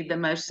brought me the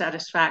most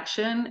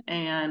satisfaction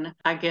and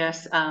I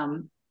guess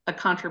a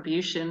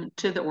contribution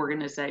to the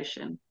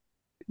organization.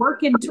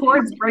 Working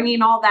towards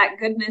bringing all that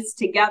goodness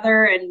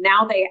together, and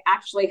now they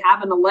actually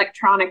have an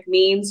electronic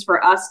means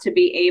for us to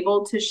be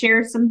able to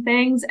share some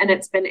things, and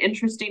it's been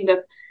interesting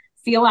to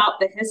feel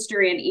out the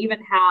history and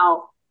even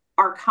how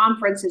our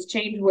conference has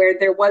changed, where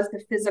there was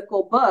the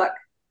physical book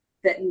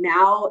that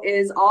now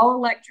is all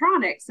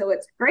electronic. So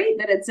it's great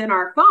that it's in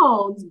our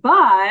phones,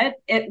 but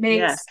it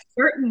makes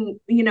certain,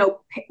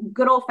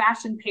 good old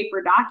fashioned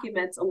paper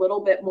documents a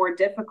little bit more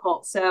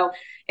difficult. So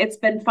it's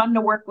been fun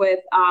to work with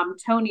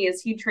Tony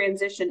as he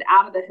transitioned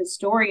out of the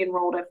historian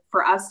role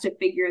for us to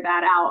figure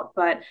that out.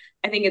 But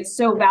I think it's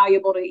so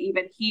valuable to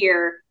even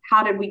hear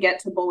how did we get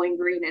to Bowling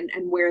Green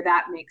and where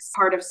that makes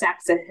part of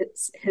SACSA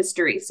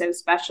history so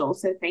special.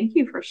 So thank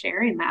you for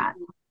sharing that.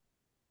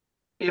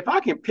 If I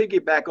can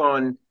piggyback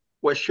on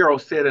what Sherryl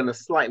said in a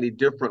slightly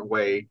different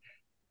way,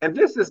 and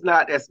this is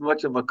not as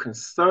much of a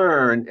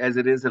concern as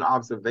it is an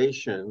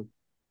observation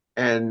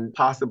and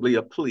possibly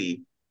a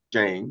plea,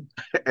 Jane,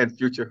 and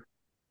future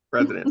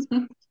presidents.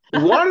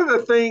 One of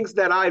the things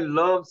that I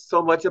loved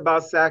so much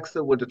about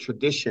SACSA were the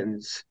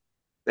traditions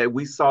that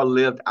we saw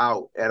lived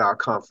out at our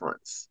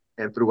conference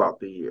and throughout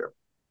the year,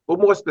 but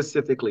more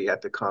specifically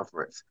at the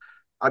conference.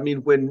 I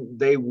mean, when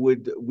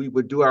we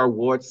would do our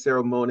award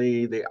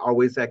ceremony, they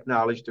always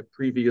acknowledged the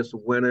previous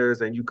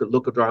winners, and you could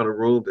look around the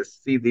room to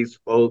see these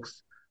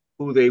folks,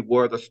 who they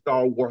were, the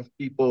stalwart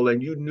people,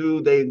 and you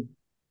knew they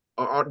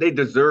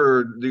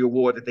deserved the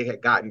award that they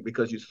had gotten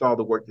because you saw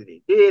the work that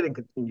they did and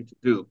continue to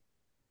do.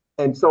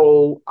 And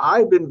so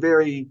I've been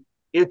very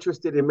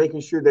interested in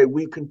making sure that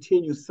we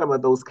continue some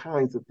of those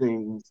kinds of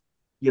things,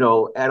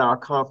 at our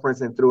conference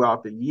and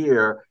throughout the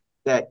year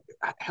that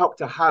help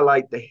to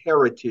highlight the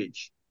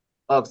heritage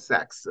of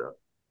SACSA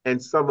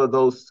and some of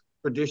those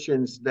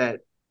traditions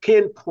that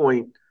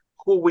pinpoint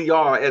who we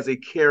are as a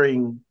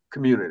caring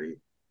community.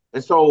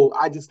 And so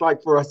I just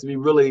like for us to be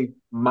really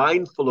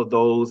mindful of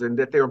those and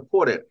that they're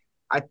important.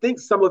 I think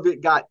some of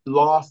it got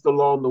lost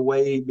along the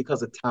way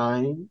because of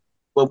time,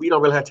 but we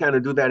don't really have time to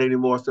do that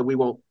anymore. So we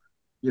won't,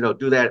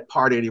 do that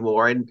part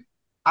anymore. And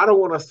I don't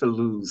want us to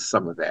lose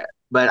some of that.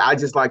 But I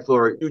just like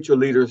for future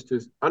leaders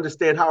to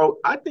understand how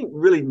I think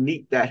really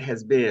neat that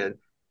has been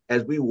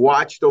as we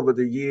watched over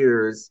the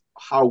years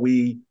how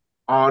we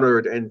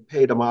honored and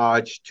paid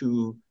homage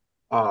to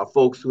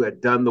folks who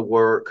had done the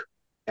work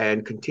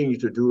and continue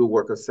to do the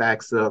work of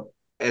SACSA,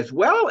 as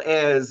well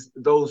as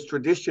those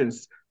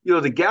traditions.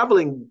 The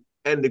gaveling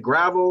and the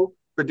gravel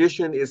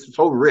tradition is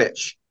so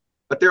rich,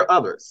 but there are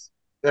others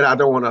that I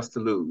don't want us to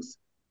lose.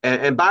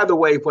 And by the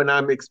way, when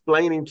I'm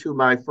explaining to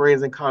my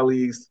friends and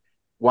colleagues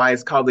why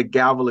it's called the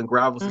Gavel and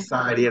Gravel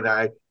Society, and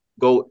I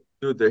go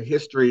through the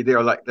history,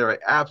 they're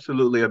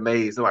absolutely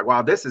amazed. They're like,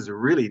 wow, this is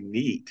really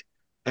neat.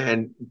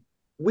 And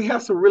we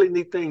have some really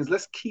neat things.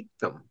 Let's keep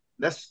them.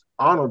 Let's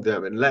honor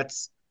them. And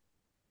let's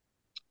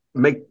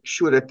make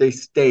sure that they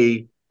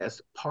stay as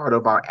part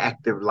of our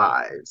active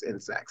lives in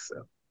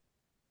SACSA.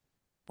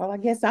 Well, I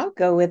guess I'll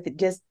go with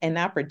just an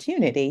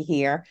opportunity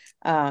here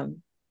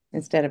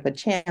instead of a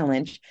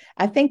challenge.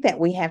 I think that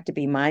we have to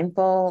be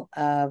mindful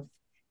of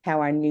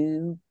how our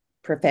new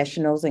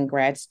professionals and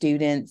grad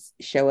students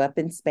show up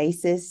in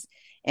spaces,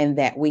 and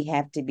that we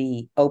have to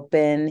be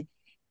open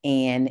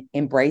and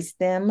embrace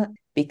them,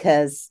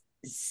 because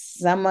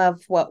some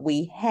of what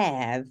we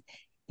have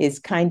is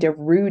kind of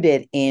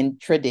rooted in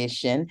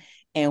tradition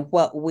and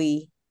what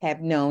we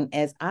have known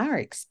as our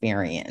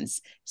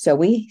experience. So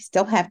we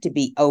still have to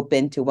be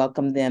open to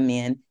welcome them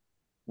in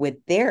with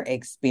their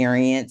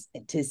experience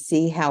to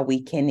see how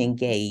we can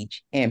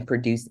engage and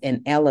produce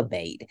and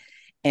elevate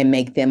and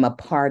make them a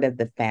part of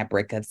the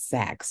fabric of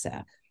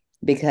SACSA.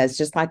 Because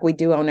just like we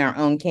do on our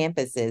own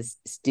campuses,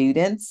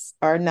 students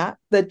are not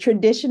the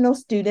traditional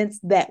students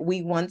that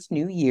we once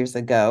knew years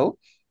ago.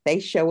 They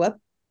show up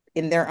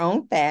in their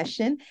own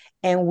fashion,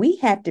 and we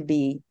have to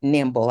be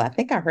nimble. I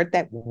think I heard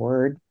that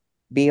word,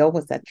 Bill,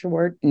 was that your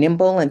word?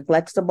 Nimble and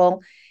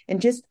flexible,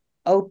 and just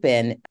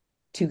open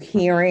to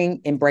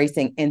hearing,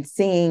 embracing, and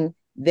seeing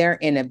their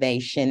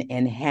innovation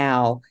and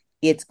how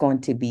it's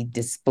going to be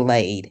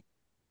displayed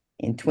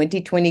in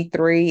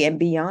 2023 and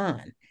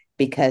beyond,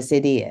 because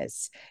it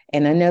is.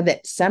 And I know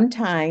that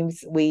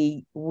sometimes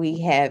we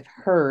have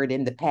heard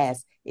in the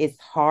past it's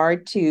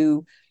hard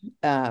to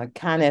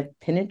kind of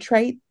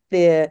penetrate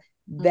that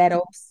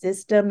old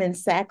system in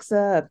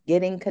SACSA of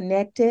getting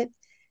connected.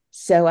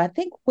 So I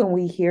think when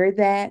we hear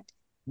that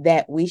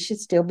we should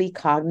still be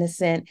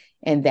cognizant,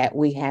 and that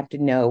we have to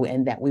know,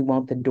 and that we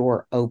want the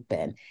door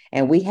open,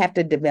 and we have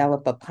to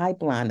develop a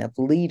pipeline of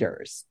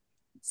leaders.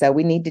 So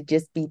we need to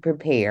just be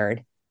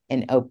prepared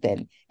and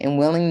open and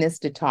willingness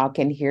to talk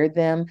and hear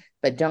them.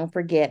 But don't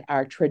forget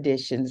our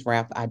traditions,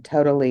 Ralph. I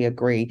totally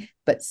agree.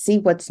 But see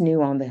what's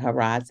new on the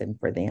horizon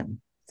for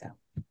them. So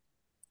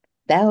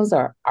those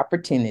are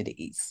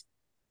opportunities.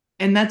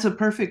 And that's a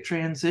perfect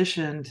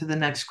transition to the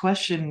next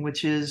question,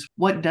 which is,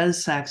 what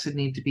does SACSA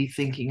need to be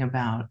thinking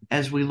about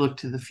as we look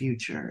to the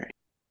future?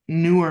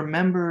 Newer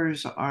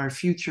members, our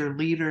future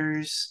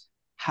leaders,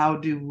 how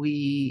do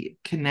we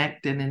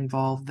connect and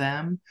involve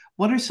them?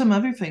 What are some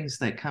other things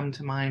that come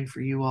to mind for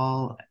you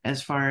all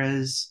as far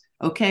as,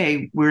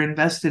 okay, we're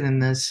invested in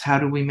this. How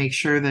do we make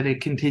sure that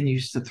it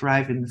continues to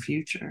thrive in the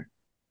future?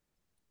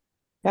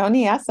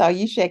 Tony, I saw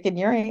you shaking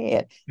your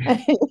head.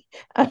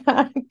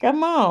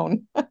 Come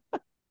on.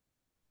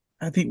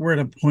 I think we're at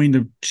a point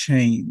of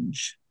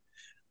change.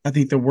 I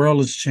think the world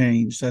has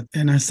changed.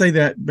 And I say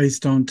that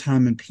based on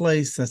time and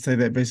place. I say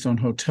that based on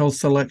hotel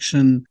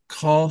selection,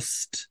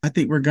 cost. I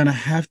think we're going to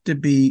have to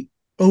be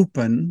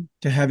open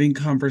to having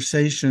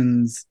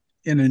conversations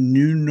in a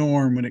new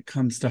norm when it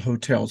comes to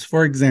hotels.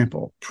 For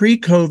example,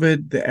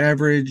 pre-COVID, the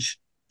average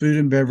food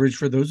and beverage,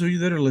 for those of you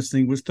that are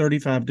listening, was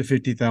 $35,000 to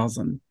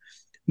 $50,000.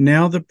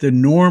 Now the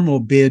normal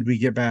bid we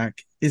get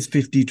back is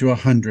 $50,000 to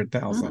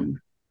 $100,000.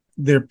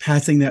 They're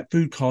passing that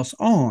food cost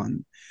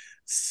on.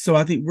 So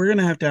I think we're going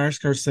to have to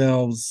ask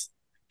ourselves,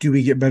 do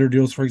we get better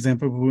deals? For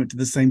example, if we went to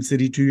the same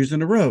city 2 years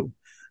in a row,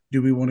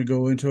 do we want to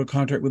go into a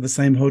contract with the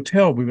same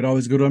hotel? We would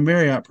always go to a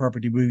Marriott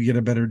property. We would get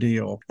a better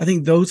deal. I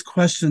think those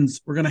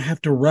questions, we're going to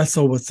have to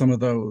wrestle with some of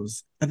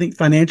those. I think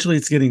financially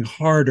it's getting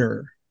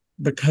harder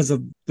because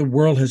of the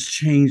world has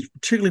changed,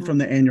 particularly from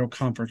the annual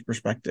conference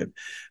perspective,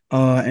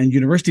 and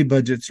university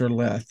budgets are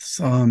less.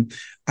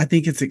 I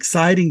think it's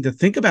exciting to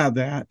think about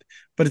that,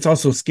 but it's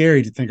also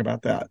scary to think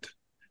about that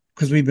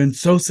because we've been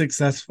so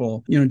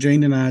successful.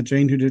 Jane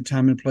who did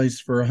Time and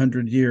Place for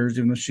 100 years,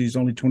 even though she's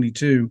only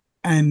 22,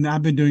 and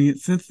I've been doing it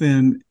since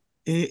then.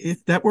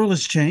 That world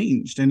has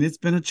changed, and it's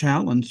been a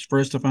challenge for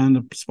us to find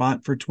a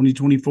spot for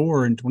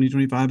 2024, and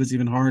 2025 is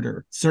even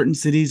harder. Certain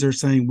cities are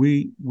saying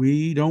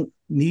we don't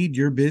need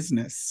your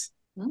business.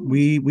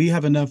 We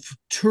have enough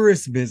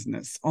tourist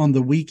business on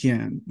the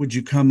weekend. Would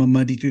you come on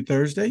Monday through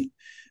Thursday?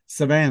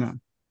 Savannah,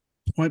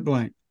 point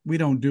blank, we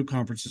don't do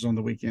conferences on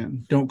the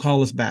weekend. Don't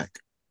call us back.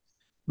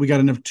 We got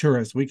enough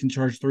tourists. We can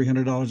charge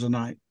 $300 a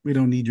night. We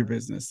don't need your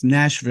business.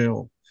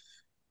 Nashville.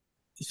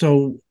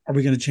 So are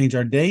we going to change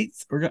our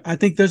dates? I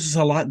think there's just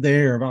a lot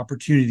there of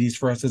opportunities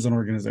for us as an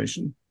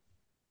organization.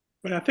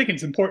 But I think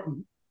it's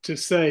important to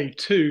say,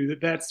 too,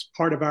 that that's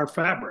part of our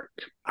fabric.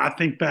 I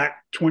think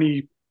back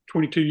 22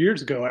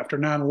 years ago after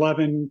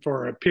 9/11,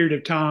 for a period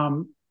of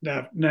time,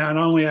 not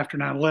only after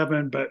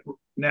 9/11, but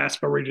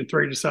NASPA Region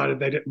 3 decided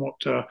they didn't want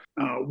to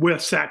with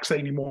SACSA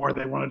anymore.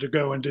 They wanted to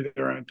go and do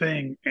their own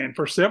thing. And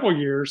for several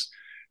years,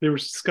 there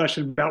was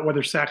discussion about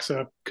whether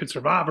SACSA could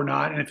survive or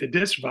not. And if it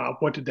did survive,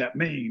 what did that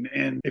mean?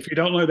 And if you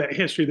don't know that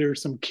history, there are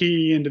some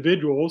key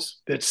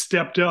individuals that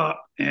stepped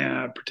up,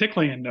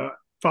 particularly in the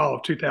fall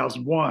of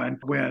 2001,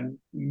 when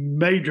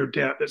major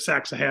debt that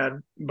SACSA had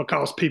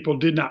because people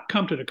did not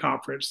come to the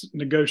conference,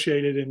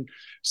 negotiated and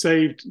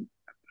saved,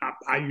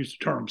 I use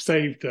the term,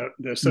 saved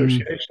the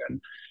association.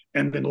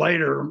 And then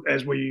later,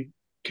 as we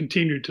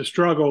continued to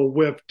struggle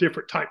with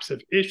different types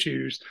of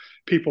issues,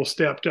 people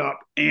stepped up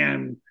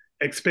and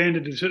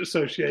expanded the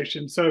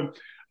association. So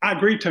I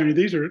agree, Tony.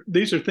 These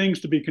are things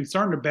to be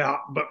concerned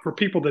about. But for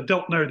people that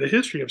don't know the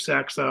history of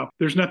SACSA,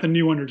 there's nothing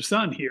new under the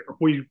sun here.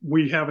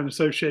 We have an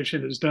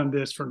association that's done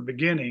this from the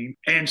beginning.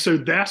 And so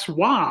that's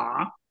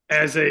why,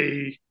 as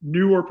a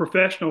newer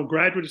professional,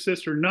 graduate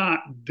assistant or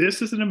not,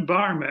 this is an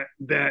environment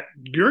that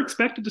you're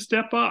expected to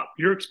step up.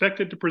 You're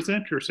expected to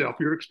present yourself.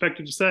 You're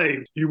expected to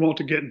say you want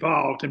to get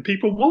involved, and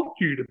people want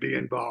you to be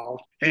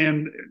involved.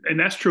 And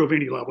that's true of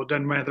any level. It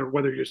doesn't matter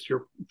whether it's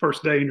your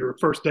first day and your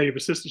first day of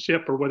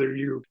assistantship, or whether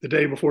you the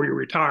day before you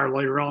retire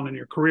later on in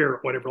your career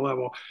at whatever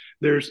level.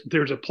 There's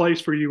a place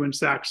for you in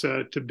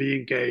SACSA to be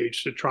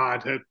engaged, to try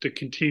to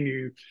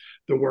continue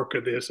the work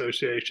of the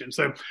association.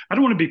 So I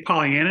don't want to be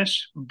Pollyannish,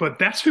 but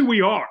that's who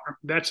we are.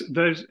 That's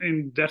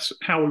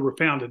how we were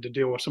founded, to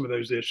deal with some of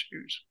those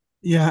issues.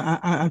 Yeah,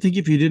 I think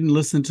if you didn't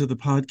listen to the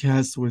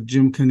podcast with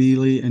Jim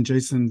Keneally and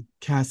Jason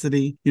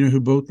Cassidy,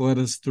 who both led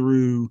us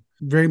through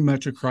very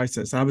much a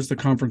crisis. I was the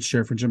conference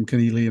chair for Jim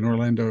Keneally in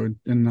Orlando in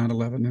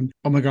 9/11. And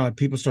oh my God,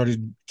 people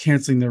started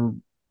canceling their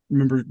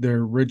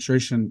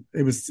registration.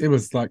 It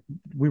was like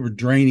we were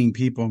draining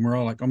people, and we're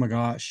all like, oh my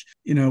gosh.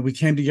 We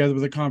came together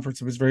with a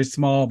conference. It was very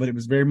small, but it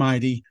was very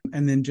mighty.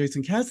 And then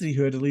Jason Cassidy,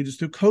 who had to lead us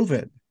through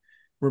COVID,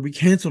 where we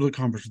canceled the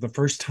conference for the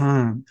first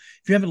time.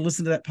 If you haven't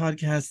listened to that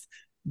podcast,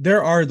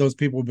 there are those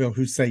people, Bill,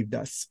 who saved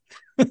us.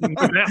 And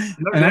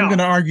I'm going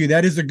to argue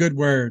that is a good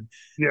word.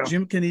 Yeah.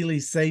 Jim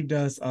Keneally saved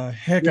us a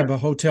heck of a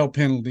hotel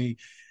penalty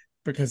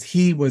because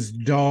he was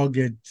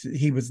dogged.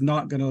 He was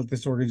not going to let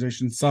this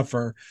organization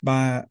suffer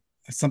by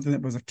something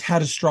that was a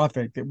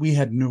catastrophic that we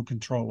had no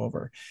control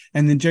over.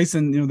 And then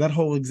Jason, that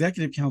whole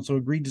executive council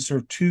agreed to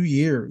serve 2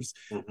 years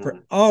for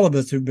all of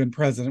us who've been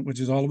president, which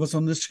is all of us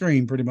on the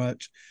screen pretty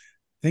much.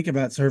 Think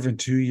about serving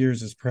 2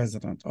 years as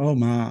president. Oh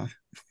my.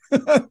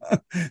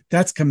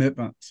 That's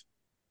commitment.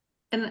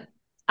 And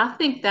I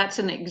think that's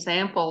an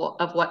example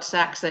of what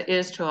SACSA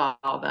is to all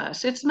of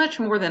us. It's much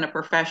more than a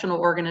professional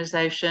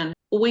organization.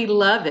 We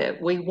love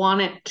it. We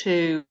want it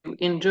to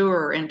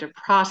endure and to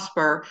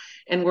prosper,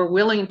 and we're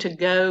willing to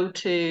go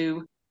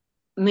to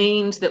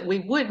means that we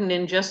wouldn't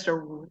in just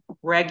a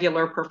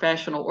regular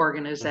professional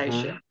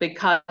organization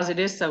because it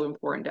is so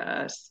important to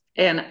us.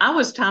 And I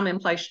was time and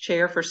place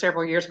chair for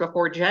several years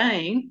before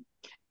Jane.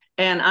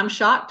 And I'm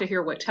shocked to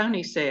hear what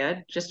Tony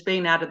said, just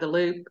being out of the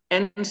loop.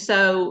 And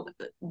so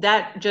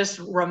that just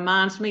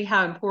reminds me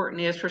how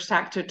important it is for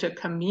SACSA to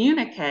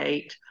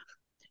communicate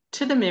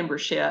to the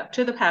membership,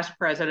 to the past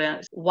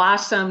presidents, why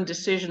some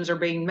decisions are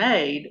being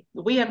made.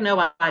 We have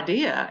no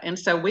idea. And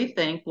so we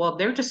think, well,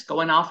 they're just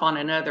going off on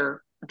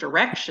another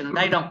direction.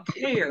 They don't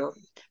care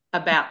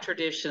about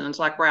traditions,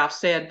 like Ralph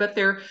said, but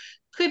there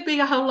could be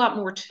a whole lot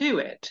more to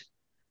it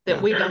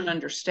that we don't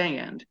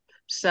understand.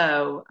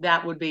 So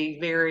that would be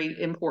very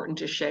important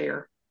to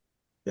share.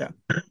 Yeah.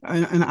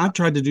 And I've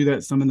tried to do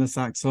that some in the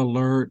SACSA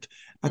Alert.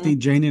 I think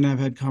Jane and I have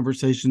had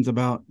conversations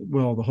about,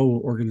 well, the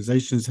whole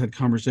organization has had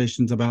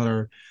conversations about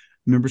our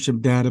membership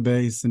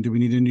database and do we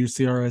need a new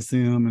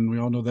CRSM? And we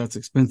all know that's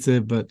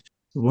expensive, but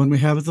the one we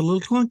have is a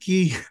little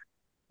clunky.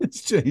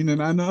 It's Jane,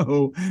 and I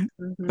know.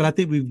 But I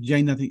think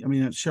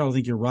Sherryl, I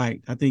think you're right.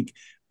 I think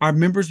our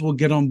members will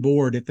get on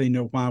board if they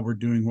know why we're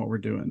doing what we're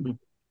doing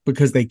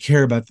because they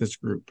care about this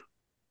group.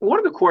 One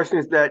of the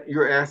questions that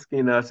you're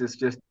asking us is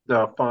just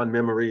fond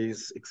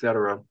memories, et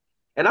cetera.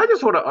 And I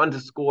just want to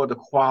underscore the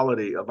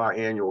quality of our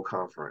annual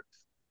conference.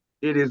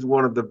 It is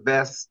one of the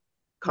best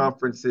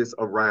conferences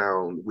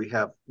around. We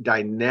have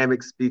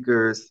dynamic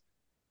speakers,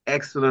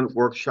 excellent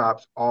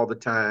workshops all the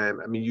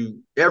time. I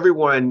mean,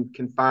 everyone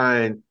can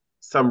find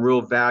some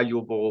real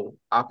valuable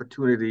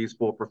opportunities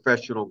for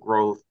professional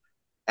growth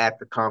at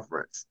the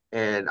conference.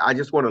 And I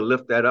just want to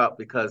lift that up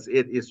because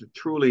it is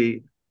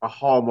truly a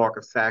hallmark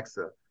of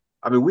SACSA.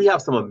 I mean, we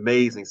have some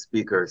amazing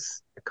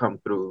speakers that come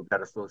through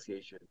that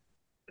association,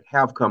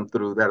 have come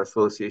through that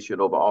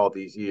association over all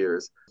these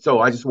years. So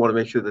I just want to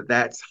make sure that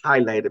that's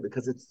highlighted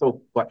because it's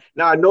so fun.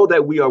 Now, I know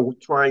that we are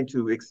trying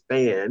to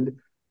expand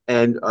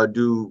and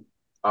do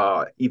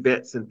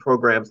events and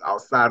programs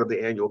outside of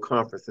the annual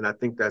conference. And I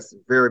think that's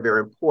very,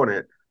 very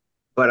important.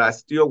 But I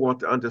still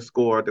want to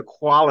underscore the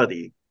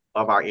quality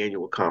of our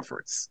annual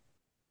conference.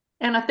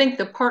 And I think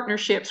the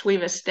partnerships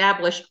we've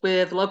established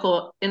with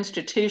local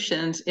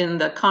institutions in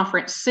the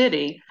conference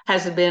city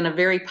has been a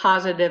very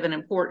positive and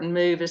important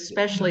move,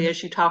 especially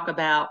as you talk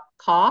about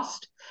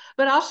cost,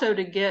 but also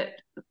to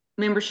get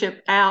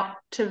membership out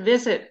to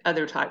visit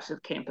other types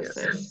of campuses.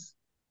 Yes.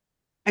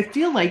 I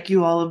feel like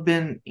you all have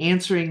been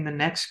answering the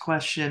next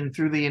question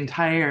through the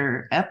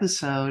entire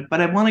episode,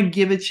 but I want to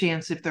give a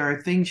chance if there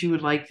are things you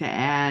would like to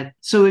add.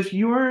 So if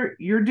you're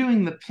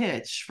doing the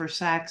pitch for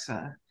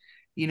SACSA,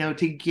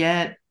 to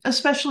get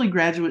especially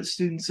graduate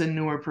students and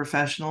newer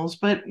professionals,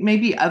 but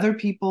maybe other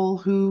people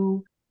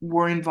who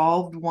were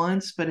involved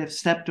once but have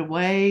stepped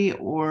away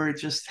or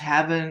just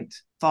haven't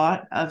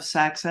thought of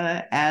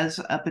SACSA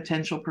as a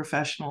potential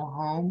professional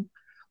home.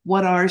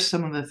 What are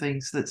some of the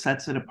things that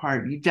sets it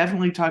apart? You've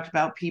definitely talked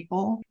about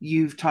people.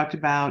 You've talked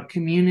about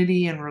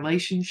community and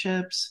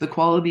relationships, the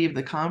quality of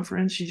the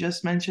conference you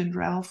just mentioned,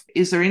 Ralph.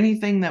 Is there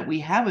anything that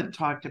we haven't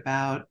talked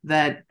about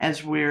that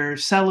as we're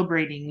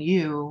celebrating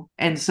you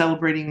and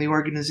celebrating the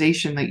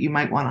organization that you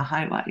might want to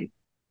highlight?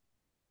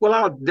 Well,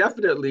 I'll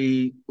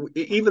definitely,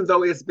 even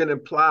though it's been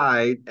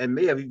implied and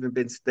may have even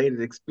been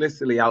stated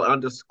explicitly, I'll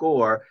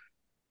underscore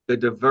the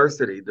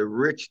diversity, the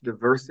rich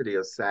diversity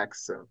of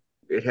SACSA.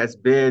 It has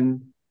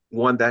been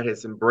one that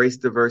has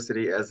embraced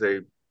diversity as a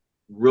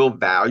real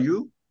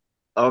value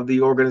of the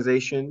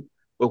organization.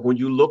 But when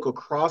you look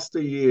across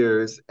the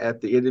years at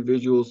the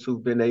individuals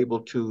who've been able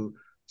to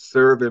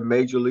serve in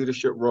major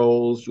leadership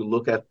roles, you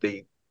look at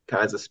the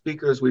kinds of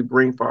speakers we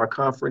bring for our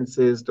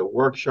conferences, the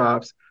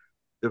workshops,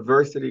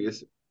 diversity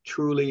is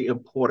truly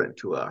important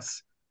to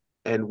us.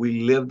 And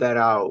we live that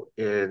out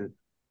in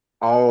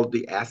all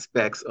the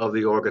aspects of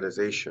the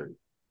organization.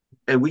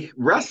 And we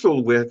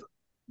wrestle with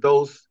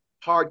those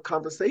hard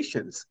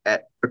conversations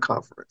at the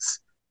conference.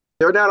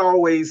 They're not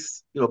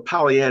always,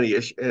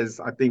 Pollyannish,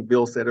 as I think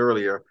Bill said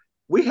earlier.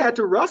 we had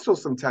to wrestle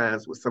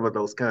sometimes with some of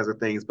those kinds of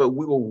things, but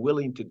we were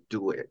willing to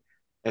do it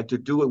and to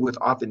do it with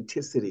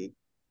authenticity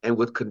and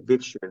with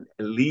conviction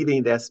and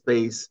leaving that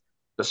space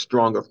the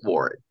stronger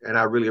for it. And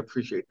I really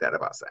appreciate that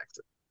about SACSA.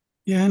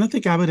 Yeah, and I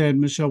think I would add,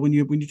 Michelle, when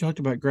you talked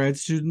about grad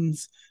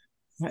students,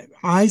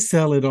 I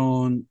sell it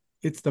on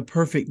it's the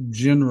perfect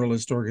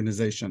generalist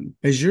organization.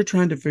 As you're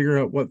trying to figure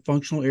out what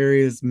functional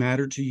areas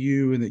matter to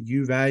you and that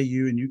you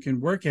value and you can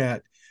work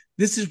at,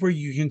 this is where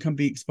you can come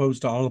be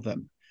exposed to all of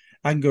them.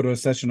 I can go to a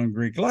session on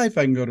Greek life.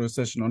 I can go to a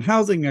session on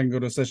housing. I can go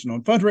to a session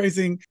on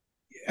fundraising,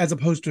 as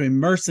opposed to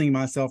immersing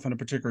myself in a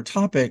particular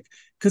topic,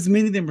 because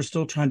many of them are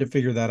still trying to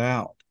figure that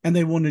out. And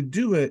they want to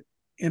do it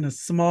in a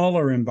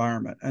smaller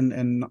environment.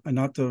 And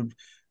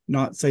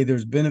not say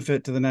there's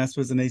benefit to the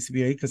NASPAs and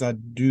ACBA, because I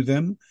do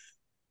them.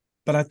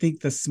 But I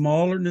think the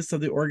smallerness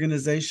of the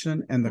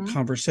organization and the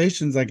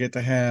conversations I get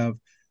to have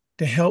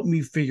to help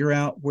me figure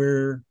out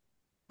where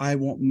I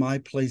want my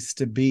place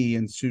to be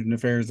in student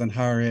affairs and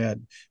higher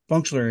ed,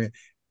 functional area,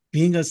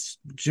 being a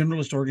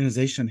generalist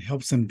organization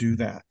helps them do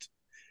that.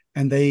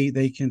 And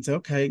they can say,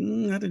 okay, I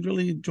didn't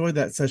really enjoy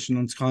that session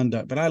on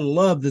conduct, but I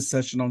love this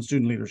session on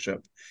student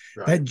leadership.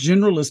 Right. That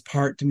generalist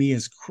part to me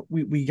is,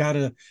 we got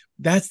to,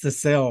 that's the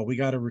sell. We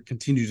got to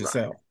continue to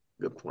sell.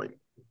 Good point.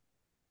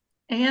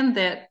 And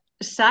that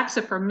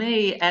SACSA for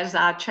me, as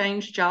I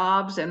changed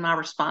jobs and my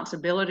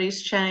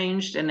responsibilities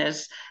changed and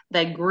as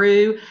they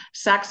grew,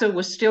 SACSA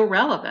was still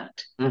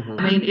relevant. Mm-hmm.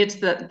 I mean, it's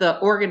the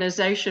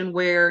organization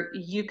where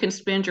you can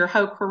spend your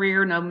whole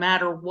career no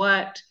matter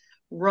what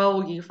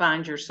role you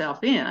find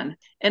yourself in.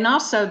 And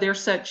also there's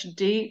such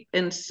deep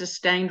and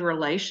sustained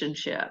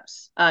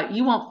relationships.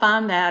 You won't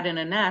find that in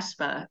a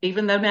NASPA,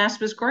 even though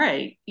NASPA is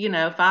great.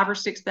 5,000 or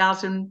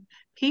 6,000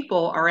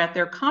 people are at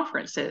their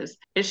conferences.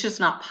 It's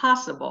just not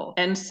possible.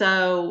 And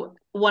so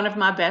one of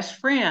my best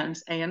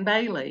friends, Ann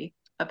Bailey,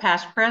 a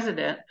past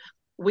president,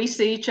 we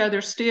see each other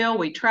still.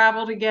 We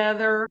travel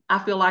together. I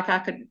feel like I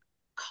could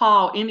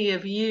call any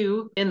of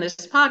you in this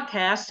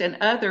podcast and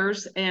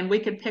others, and we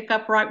could pick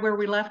up right where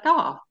we left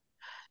off.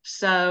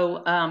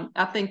 So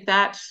I think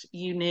that's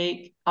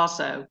unique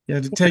also. Yeah,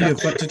 to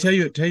tell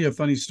you a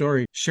funny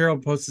story.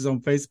 Sherryl posts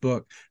on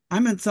Facebook,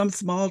 I'm in some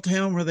small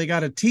town where they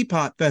got a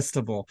teapot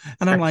festival.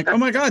 And I'm like, oh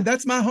my God,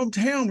 that's my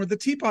hometown where the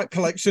teapot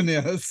collection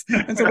is.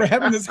 And so we're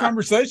having this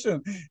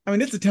conversation. I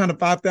mean, it's a town of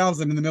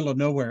 5,000 in the middle of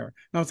nowhere. And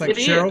I was like,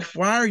 Sherryl,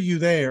 why are you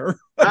there?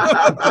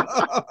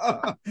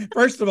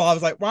 First of all, I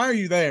was like, why are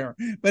you there?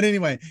 But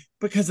anyway,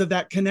 because of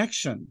that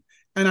connection.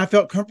 And I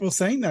felt comfortable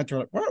saying that to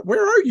her. Like,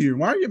 where are you?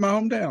 Why are you in my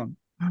hometown?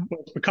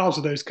 Well, it's because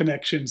of those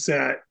connections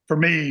that, for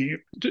me,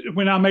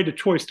 when I made a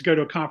choice to go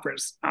to a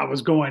conference, I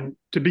was going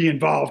to be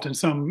involved in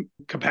some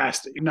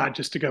capacity, not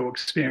just to go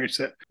experience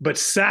it. But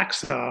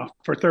SACSA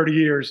for 30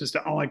 years is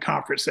the only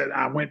conference that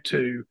I went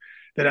to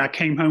that I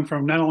came home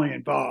from not only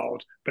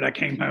involved, but I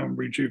came home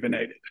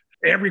rejuvenated.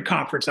 Every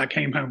conference I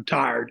came home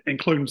tired,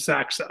 including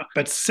SACSA.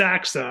 But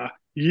SACSA,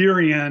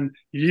 year in,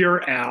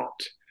 year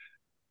out,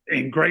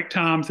 in great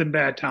times and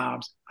bad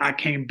times, I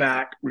came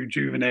back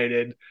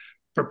rejuvenated,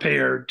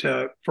 prepared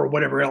for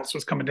whatever else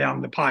was coming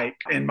down the pike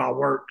in my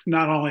work,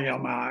 not only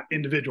on my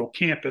individual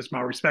campus,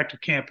 my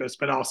respective campus,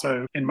 but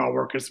also in my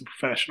work as a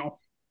professional.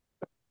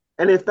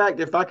 And in fact,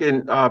 if I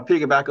can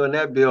piggyback on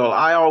that, Bill,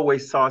 I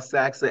always saw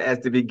SACSA as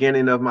the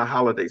beginning of my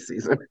holiday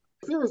season.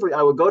 Seriously,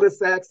 I would go to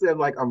SACSA and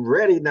like, I'm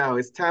ready now.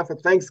 It's time for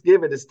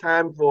Thanksgiving. It's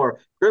time for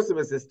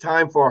Christmas. It's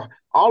time for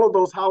all of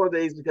those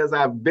holidays because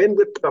I've been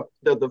with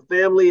the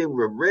family and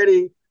we're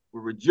ready,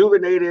 we're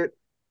rejuvenated.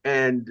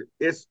 And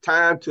it's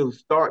time to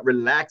start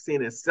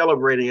relaxing and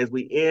celebrating as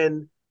we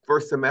end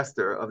first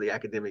semester of the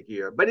academic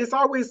year. But it's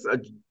always,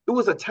 it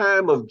was a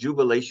time of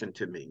jubilation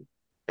to me.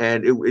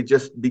 And it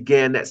just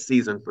began that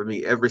season for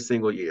me every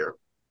single year.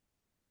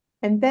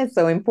 And that's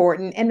so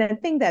important. And I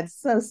think that's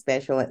so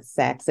special at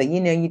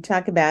SACSA. You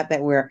talk about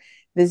that we're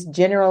this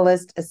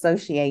generalist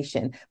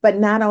association, but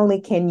not only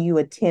can you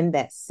attend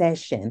that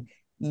session,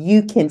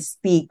 you can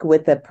speak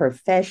with a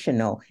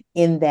professional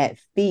in that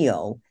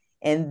field.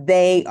 And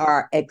they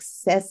are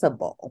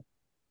accessible.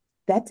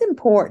 That's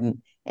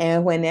important.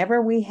 And whenever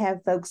we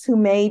have folks who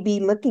may be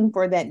looking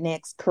for that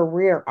next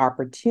career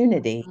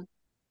opportunity,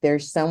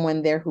 there's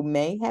someone there who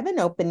may have an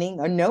opening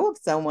or know of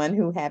someone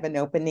who have an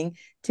opening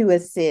to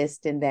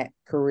assist in that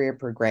career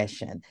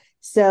progression.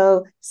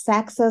 So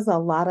SACSA is a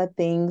lot of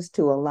things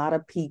to a lot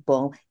of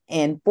people.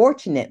 And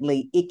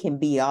fortunately, it can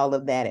be all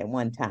of that at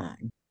one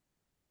time.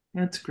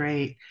 That's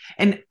great.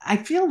 And I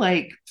feel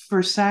like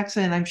for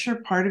SACSA, and I'm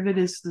sure part of it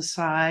is the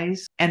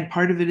size and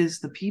part of it is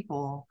the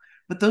people,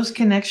 but those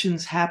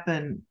connections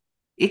happen.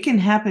 It can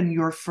happen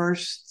your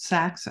first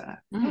SACSA.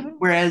 Mm-hmm.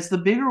 Whereas the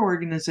bigger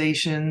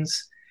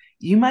organizations,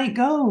 you might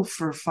go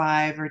for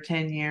 5 or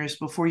 10 years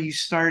before you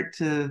start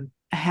to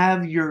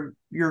have your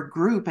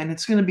group. And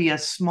it's going to be a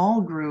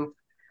small group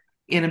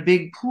in a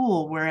big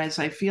pool. Whereas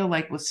I feel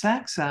like with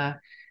SACSA,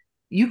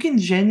 you can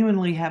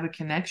genuinely have a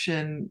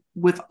connection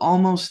with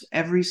almost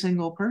every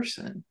single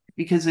person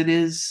because it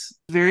is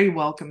very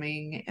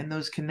welcoming and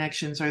those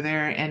connections are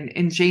there.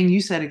 And Jane, you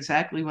said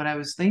exactly what I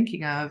was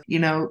thinking of.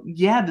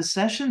 Yeah, the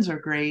sessions are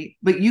great,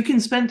 but you can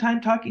spend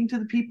time talking to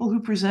the people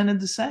who presented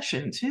the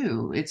session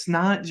too. It's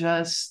not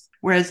just,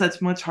 whereas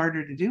that's much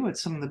harder to do at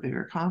some of the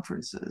bigger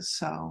conferences.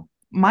 So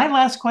my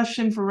last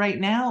question for right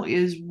now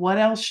is, what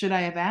else should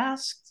I have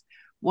asked?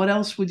 What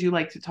else would you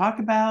like to talk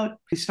about?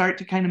 We start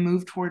to kind of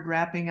move toward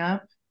wrapping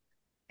up.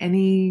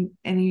 Any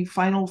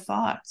final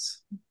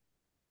thoughts?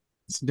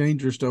 It's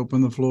dangerous to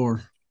open the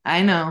floor.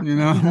 I know.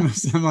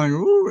 I'm like,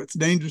 ooh, it's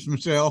dangerous,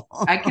 Michelle.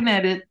 I can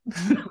edit.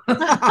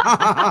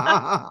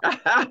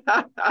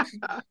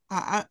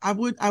 I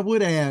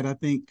would add, I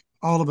think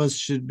all of us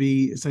should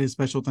say a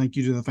special thank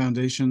you to the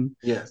foundation.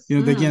 Yes.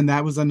 Again,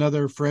 that was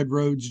another Fred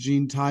Rhodes,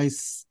 Gene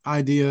Tice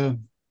idea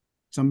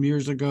some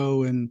years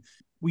ago. And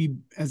we,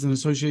 as an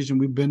association,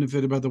 we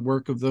benefited by the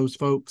work of those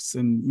folks.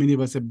 And many of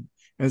us have,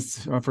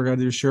 as I forgot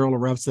either Sherryl or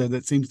Ralph said,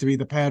 that seems to be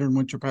the pattern.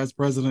 Once you're past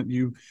president,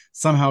 you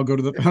somehow go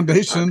to the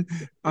foundation.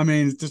 I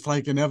mean, it's just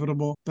like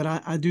inevitable. But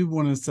I do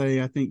want to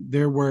say, I think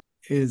their work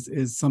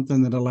is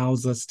something that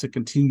allows us to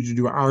continue to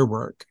do our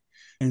work.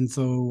 And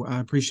so I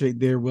appreciate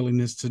their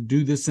willingness to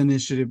do this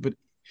initiative. But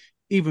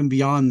even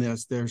beyond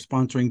this, they're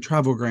sponsoring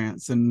travel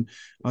grants and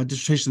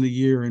dissertation of the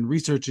year and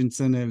research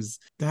incentives.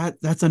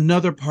 That's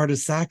another part of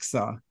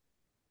SACSA.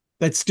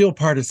 That's still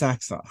part of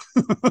SACSA.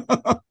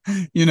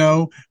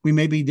 We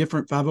may be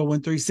different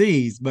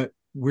 501(c)(3)s, but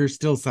we're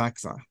still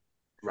SACSA.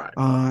 Right.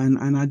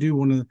 And I do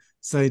want to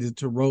say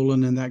to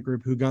Roland and that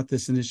group who got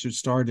this initiative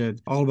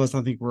started, all of us,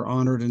 I think, were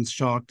honored and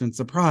shocked and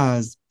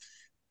surprised,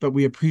 but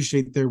we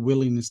appreciate their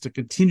willingness to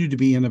continue to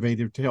be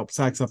innovative to help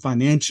SACSA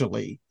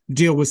financially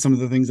deal with some of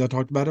the things I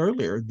talked about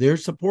earlier. Their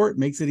support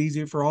makes it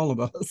easier for all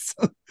of us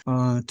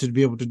to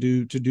be able to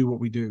do what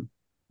we do.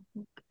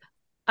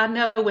 I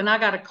know when I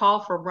got a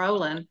call from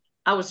Roland,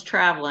 I was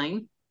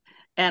traveling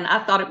and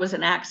I thought it was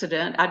an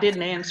accident. I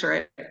didn't answer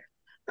it.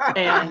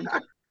 And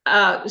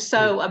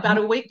so about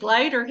a week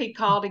later, he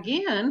called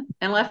again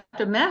and left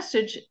a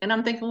message. And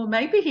I'm thinking, well,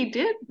 maybe he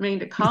did mean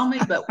to call me,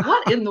 but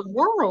what in the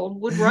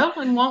world would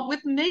Roland want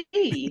with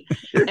me?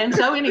 And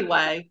so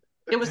anyway,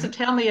 it was to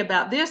tell me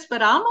about this,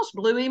 but I almost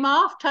blew him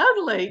off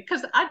totally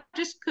because I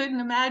just couldn't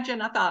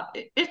imagine. I thought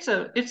it's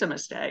a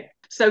mistake.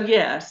 So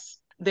yes,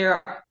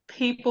 there are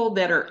people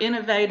that are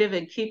innovative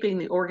and keeping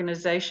the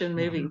organization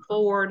moving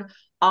forward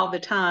all the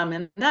time,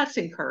 and that's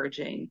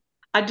encouraging.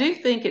 I do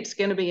think it's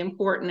going to be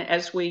important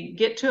as we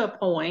get to a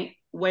point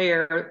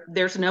where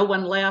there's no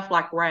one left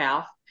like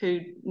Ralph,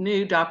 who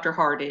knew Dr.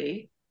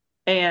 Hardy,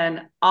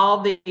 and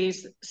all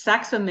these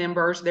SACSA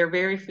members, there are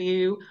very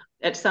few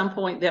at some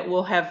point that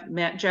will have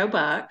met Joe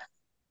Buck.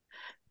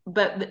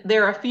 But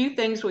there are a few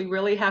things we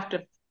really have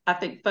to, I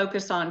think,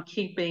 focus on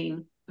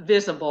keeping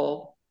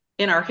visible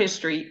in our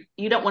history.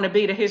 You don't want to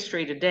beat a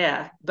history to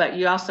death, but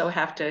you also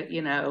have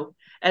to,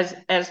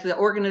 as the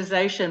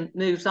organization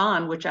moves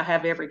on, which I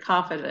have every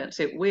confidence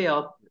it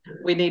will,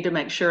 we need to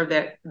make sure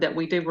that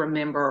we do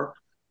remember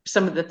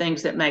some of the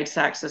things that made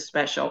SACSA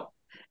special.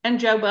 And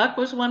Joe Buck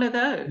was one of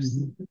those.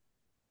 Mm-hmm.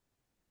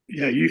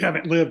 Yeah, you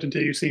haven't lived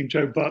until you've seen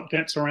Joe Buck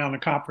dance around the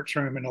conference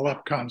room in a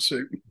leprechaun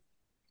suit.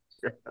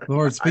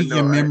 Lord, speaking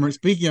of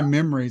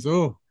memories,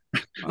 oh.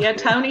 Yeah,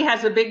 Tony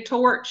has a big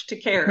torch to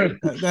carry.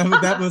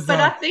 that was. But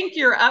I think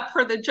you're up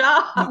for the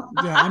job.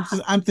 Yeah,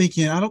 I'm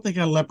thinking. I don't think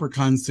a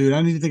leprechaun suit.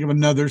 I need to think of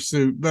another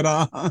suit. But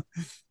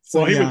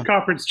so he was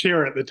conference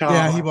chair at the time.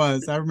 Yeah, he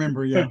was. I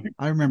remember. Yeah,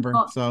 I remember.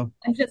 So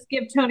and just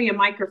give Tony a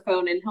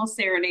microphone and he'll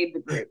serenade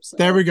the group. So.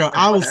 There we go.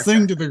 I will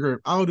sing to the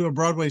group. I will do a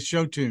Broadway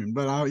show tune.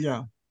 But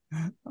yeah.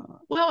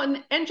 Well,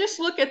 and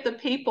just look at the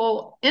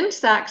people in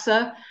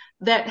SACSA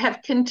that have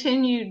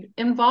continued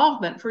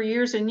involvement for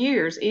years and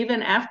years,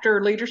 even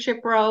after leadership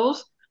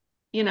roles.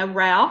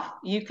 Ralph,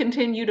 you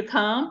continue to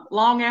come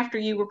long after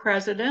you were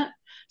president.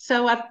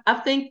 So I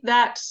think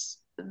that's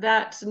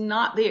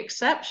not the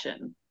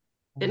exception.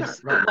 It's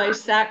the way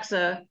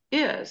SACSA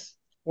is.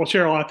 Well,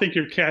 Sherryl, I think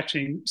you're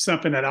catching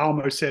something that I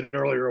almost said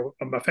earlier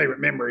of my favorite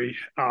memory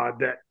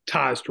that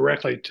ties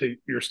directly to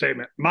your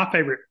statement. My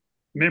favorite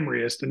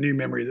memory is the new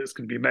memory that's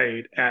going to be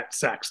made at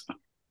SACSA.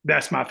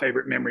 That's my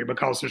favorite memory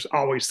because there's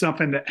always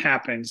something that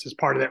happens as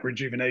part of that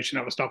rejuvenation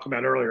I was talking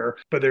about earlier,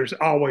 but there's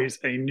always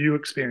a new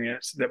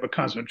experience that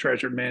becomes a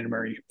treasured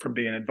memory from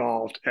being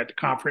involved at the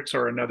conference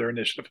or another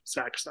initiative at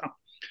SACSA.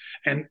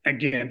 And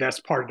again, that's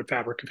part of the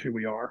fabric of who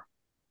we are.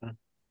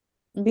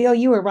 Bill,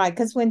 you were right,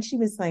 because when she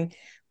was saying,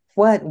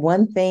 what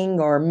one thing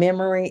or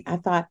memory, I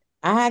thought,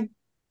 I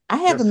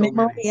have a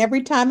memory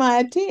every time I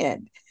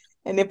attend.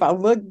 And if I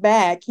look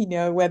back,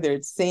 whether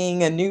it's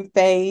seeing a new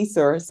face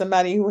or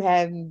somebody who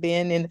hadn't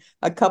been in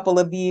a couple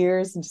of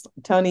years, and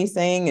Tony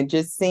saying, and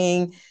just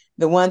seeing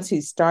the ones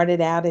who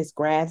started out as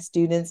grad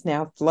students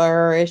now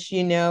flourish,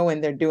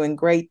 and they're doing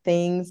great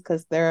things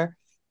because they're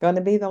going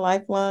to be the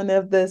lifeline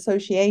of the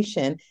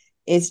association.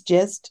 It's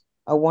just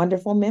a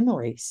wonderful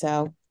memory.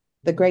 So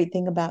the great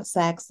thing about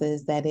SACSA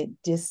is that it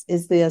just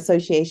is the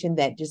association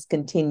that just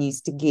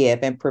continues to give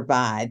and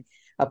provide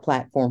a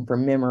platform for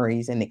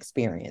memories and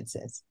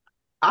experiences.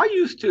 I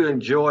used to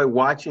enjoy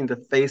watching the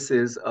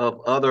faces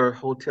of other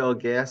hotel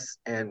guests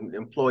and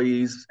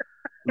employees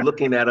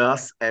looking at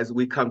us as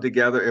we come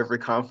together every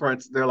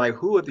conference. They're like,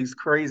 who are these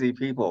crazy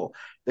people?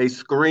 They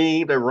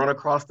scream, they run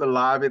across the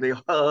lobby, they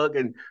hug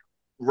and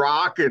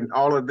rock and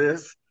all of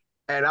this.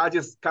 And I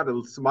just kind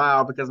of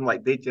smile because I'm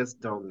like, they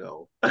just don't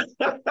know.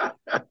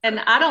 And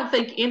I don't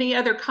think any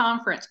other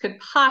conference could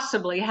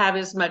possibly have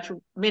as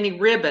many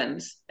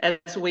ribbons as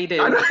we do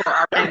for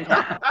our name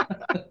tag.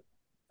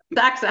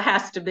 SACSA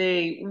has to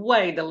be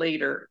way the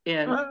leader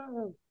in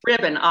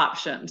ribbon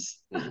options.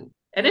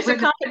 And it's a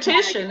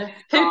competition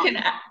who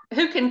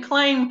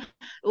can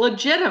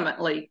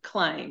legitimately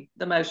claim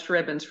the most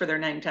ribbons for their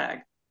name tag.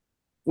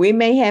 We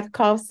may have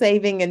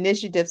cost-saving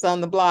initiatives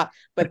on the block,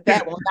 but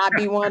that will not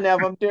be one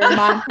of them during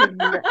my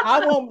tenure.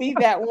 I won't be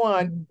that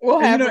one. We'll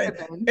have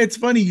ribbons. It's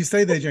funny you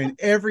say that, Jane.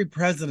 Every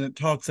president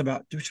talks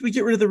about, should we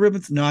get rid of the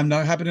ribbons? No, I'm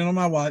not happening on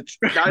my watch.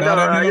 Not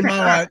happening on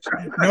my watch.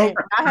 Nope,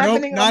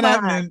 not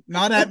happening.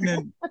 Not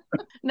happening.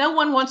 No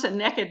one wants a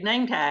naked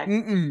name tag.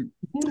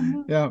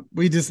 Yeah,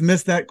 we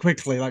dismiss that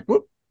quickly. Like,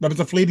 whoop, that was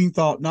a fleeting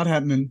thought. Not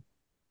happening.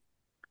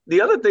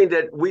 The other thing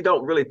that we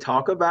don't really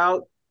talk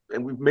about,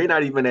 and we may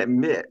not even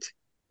admit,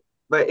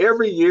 but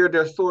every year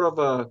there's sort of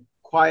a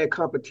quiet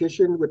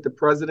competition with the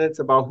presidents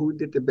about who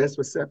did the best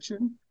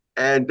reception.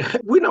 And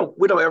we don't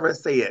ever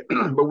say it,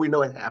 but we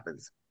know it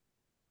happens.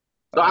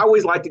 So I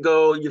always like to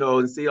go,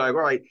 and see like,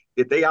 all right,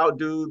 did they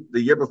outdo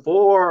the year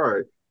before?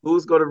 Or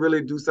who's going to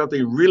really do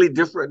something really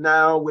different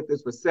now with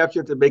this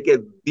reception to make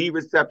it the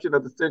reception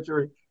of the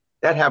century?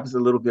 That happens a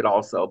little bit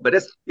also, but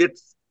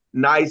it's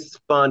nice,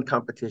 fun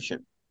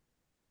competition.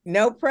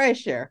 No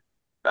pressure.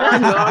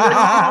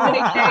 Oh,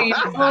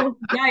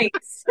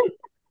 yikes.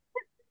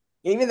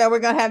 Even though we're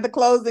going to have the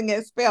closing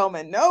at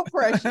Spelman, no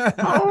pressure.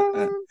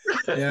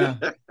 Yeah.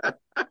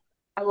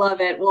 I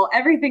love it. Well,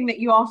 everything that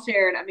you all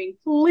shared, I mean,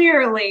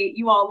 clearly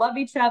you all love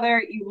each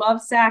other. You love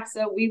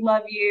SACSA. We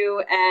love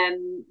you.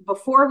 And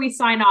before we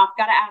sign off,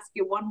 got to ask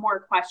you one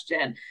more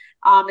question,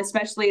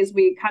 especially as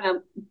we kind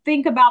of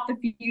think about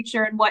the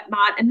future and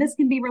whatnot. And this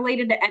can be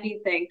related to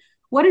anything.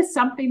 What is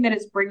something that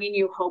is bringing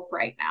you hope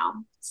right now?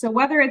 So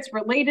whether it's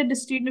related to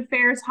student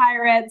affairs,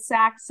 higher ed,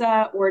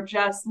 SACSA, or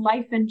just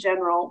life in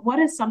general, what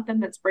is something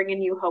that's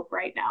bringing you hope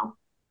right now?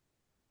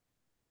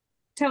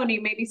 Tony,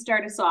 maybe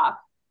start us off.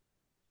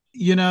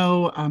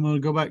 I'm going to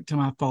go back to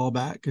my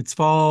fallback. It's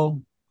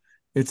fall,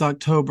 it's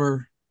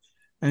October,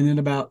 and in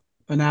about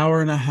an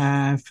hour and a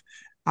half,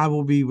 I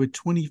will be with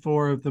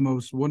 24 of the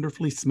most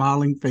wonderfully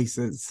smiling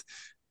faces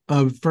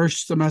of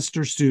first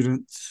semester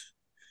students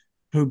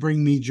who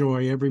bring me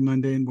joy every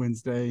Monday and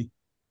Wednesday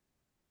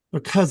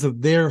because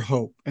of their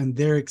hope and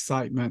their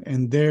excitement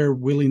and their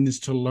willingness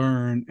to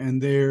learn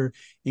and their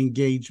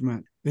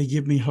engagement. They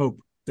give me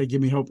hope. They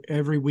give me hope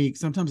every week.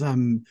 Sometimes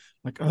I'm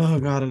like, oh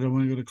God, I don't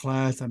want to go to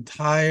class. I'm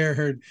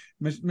tired.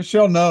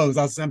 Michelle knows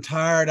I'm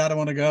tired. I don't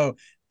want to go.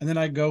 And then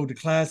I go to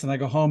class and I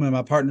go home and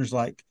my partner's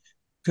like,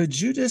 could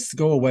you just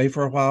go away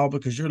for a while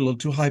because you're a little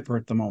too hyper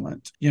at the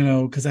moment,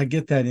 because I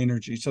get that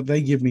energy. So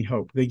they give me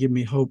hope. They give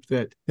me hope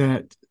that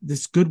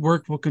this good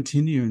work will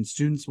continue and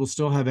students will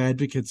still have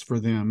advocates for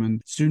them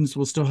and students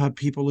will still have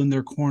people in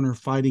their corner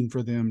fighting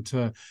for them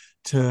to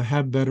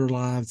have better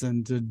lives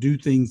and to do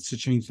things to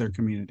change their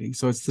community.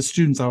 So it's the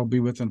students I will be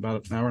with in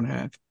about an hour and a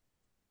half.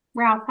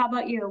 Ralph, how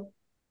about you?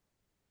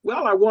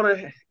 Well, I want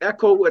to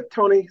echo what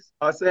Tony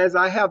says.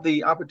 I have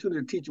the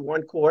opportunity to teach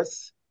one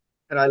course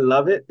and I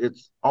love it.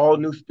 It's all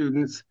new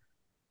students,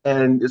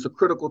 and it's a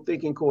critical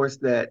thinking course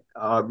that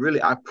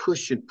really I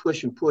push and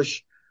push and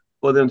push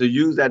for them to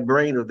use that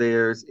brain of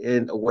theirs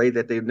in a way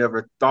that they've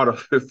never thought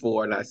of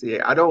before. And I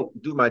say, I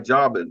don't do my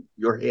job and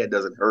your head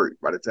doesn't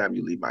hurt by the time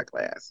you leave my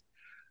class.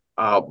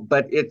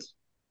 But it's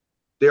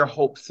their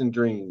hopes and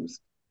dreams.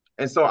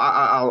 And so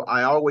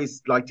I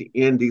always like to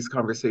end these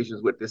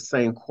conversations with this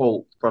same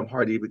quote from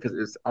Hardy because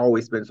it's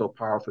always been so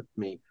powerful to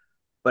me.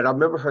 But I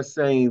remember her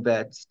saying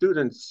that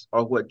students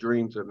are what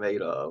dreams are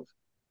made of.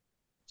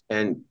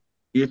 And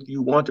if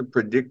you want to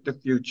predict the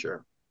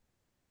future,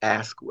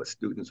 ask what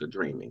students are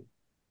dreaming.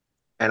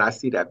 And I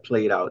see that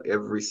played out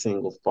every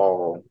single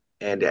fall.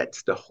 And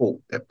that's the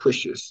hope that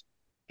pushes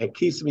and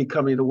keeps me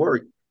coming to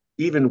work,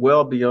 even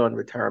well beyond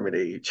retirement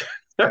age.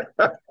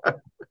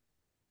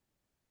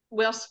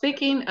 Well,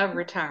 speaking of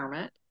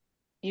retirement,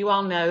 you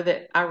all know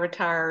that I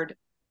retired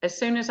as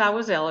soon as I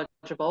was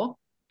eligible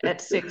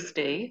at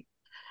 60.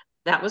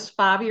 That was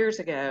 5 years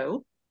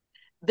ago.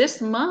 This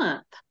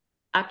month,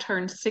 I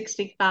turned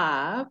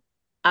 65.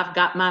 I've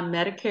got my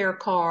Medicare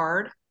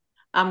card.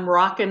 I'm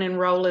rocking and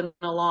rolling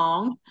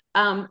along.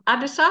 I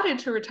decided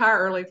to retire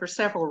early for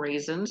several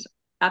reasons.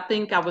 I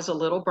think I was a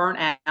little burnt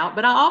out,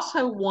 but I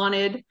also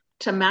wanted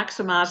to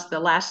maximize the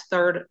last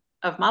third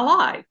of my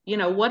life.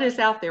 What is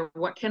out there?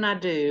 What can I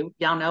do?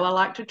 Y'all know I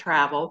like to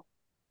travel.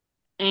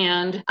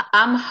 And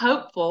I'm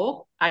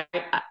hopeful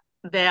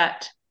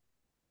that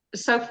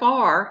so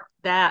far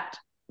that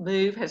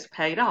move has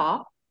paid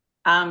off.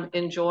 I'm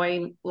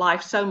enjoying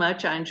life so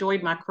much. I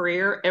enjoyed my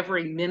career,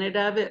 every minute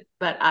of it,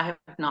 but I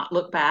have not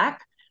looked back.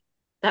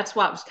 that's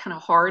why it was kind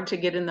of hard to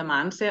get in the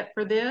mindset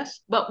for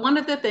this. But one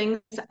of the things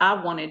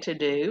I wanted to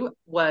do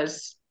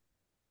was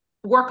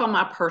work on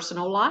my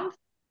personal life,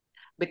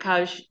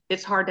 because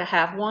it's hard to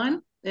have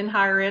one in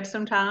higher ed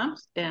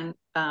sometimes. And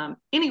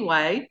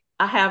anyway,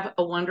 I have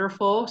a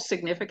wonderful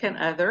significant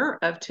other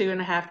of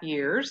 2.5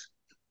 years,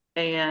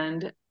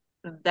 and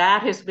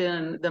that has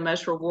been the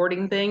most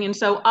rewarding thing. And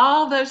so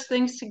all those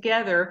things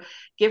together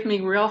give me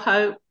real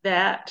hope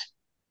that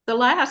the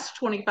last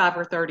 25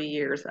 or 30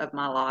 years of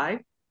my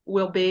life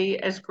will be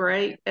as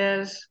great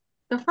as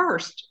the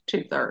first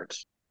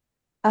 2/3.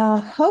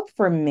 Hope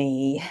for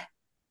me,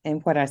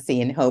 and what I see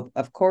in hope,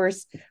 of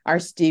course, our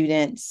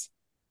students,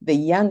 the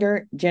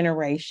younger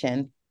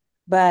generation,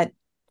 but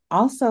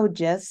also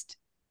just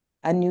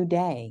a new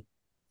day,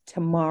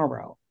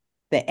 tomorrow,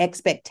 the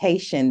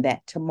expectation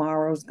that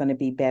tomorrow's going to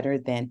be better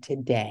than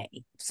today.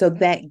 So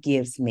that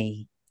gives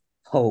me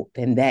hope,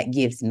 and that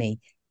gives me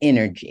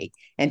energy.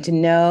 And to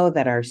know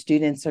that our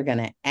students are going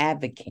to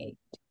advocate,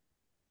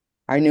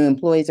 our new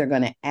employees are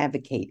going to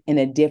advocate in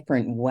a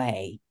different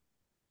way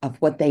of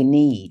what they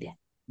need,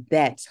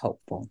 that's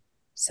hopeful.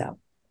 So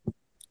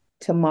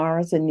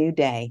tomorrow's a new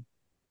day.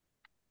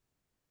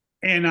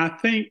 And I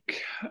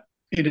think,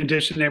 in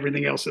addition to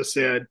everything else I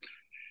said,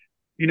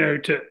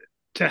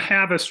 to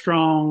have a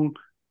strong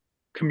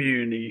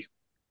community,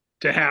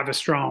 to have a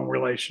strong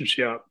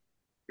relationship,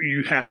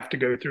 you have to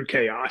go through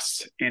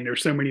chaos. And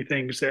there's so many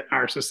things that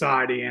our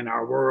society and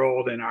our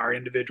world and our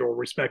individual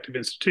respective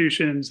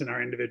institutions and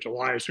our individual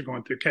lives are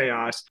going through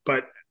chaos.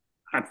 But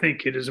I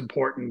think it is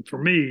important for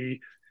me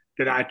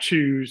that I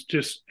choose,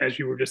 just as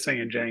you were just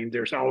saying, Jane,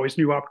 there's always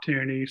new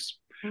opportunities.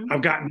 Mm-hmm.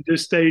 I've gotten to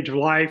this stage of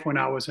life. When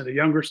I was in a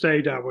younger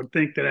stage, I would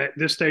think that at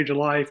this stage of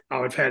life, I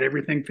would have had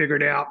everything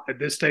figured out. At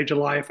this stage of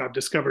life, I've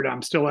discovered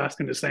I'm still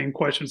asking the same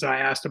questions I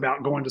asked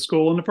about going to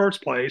school in the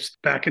first place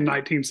back in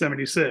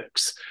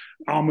 1976,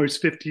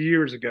 almost 50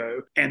 years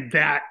ago. And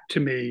that, to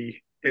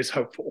me, is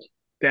hopeful.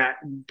 That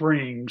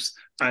brings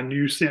a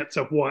new sense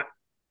of what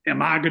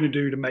am I going to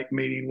do to make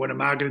meaning? What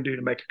am I going to do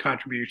to make a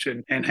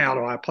contribution? And how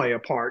do I play a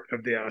part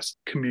of this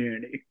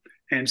community?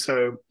 And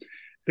so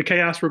the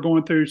chaos we're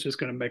going through is just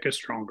going to make us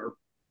stronger.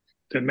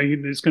 Doesn't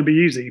mean it's going to be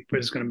easy, but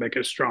it's going to make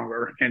us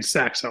stronger. And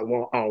SACSA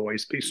will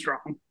always be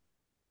strong.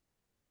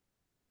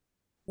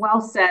 Well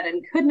said,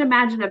 and couldn't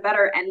imagine a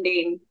better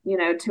ending,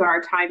 to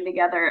our time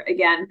together.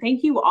 Again,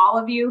 thank you, all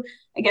of you.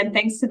 Again,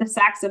 thanks to the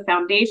SACSA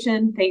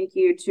Foundation. Thank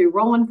you to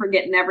Roland for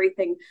getting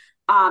everything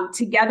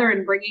together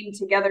and bringing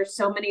together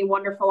so many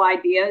wonderful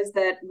ideas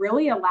that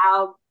really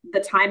allow the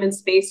time and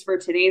space for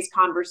today's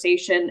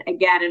conversation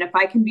again. And if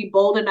I can be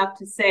bold enough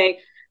to say,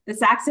 the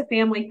SACSA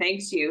family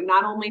thanks you,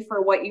 not only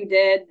for what you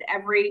did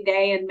every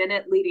day and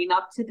minute leading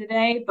up to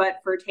today, but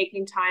for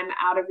taking time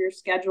out of your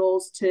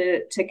schedules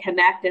to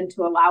connect and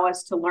to allow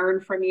us to learn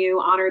from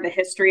you, honor the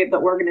history of the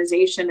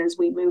organization as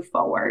we move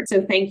forward.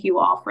 So thank you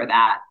all for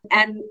that.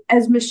 And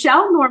as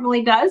Michelle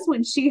normally does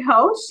when she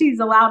hosts, she's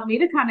allowed me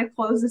to kind of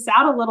close this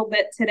out a little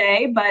bit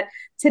today. But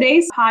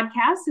today's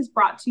podcast is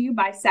brought to you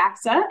by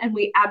SACSA, and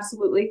we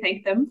absolutely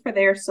thank them for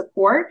their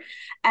support.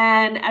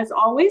 And as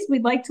always,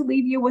 we'd like to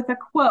leave you with a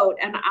quote.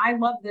 And I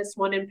love this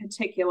one in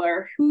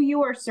particular: who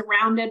you are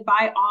surrounded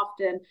by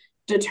often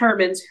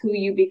determines who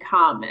you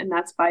become. And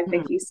that's by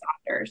Vicki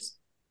Saunders.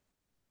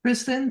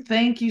 Kristin,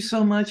 thank you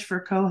so much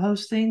for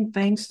co-hosting.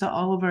 Thanks to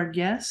all of our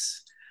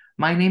guests.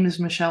 My name is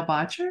Michelle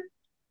Botcher.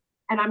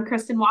 And I'm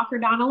Kristin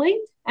Walker-Donnely.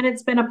 And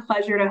it's been a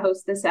pleasure to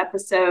host this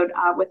episode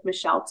with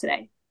Michelle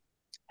today.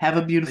 Have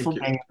a beautiful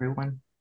day, everyone.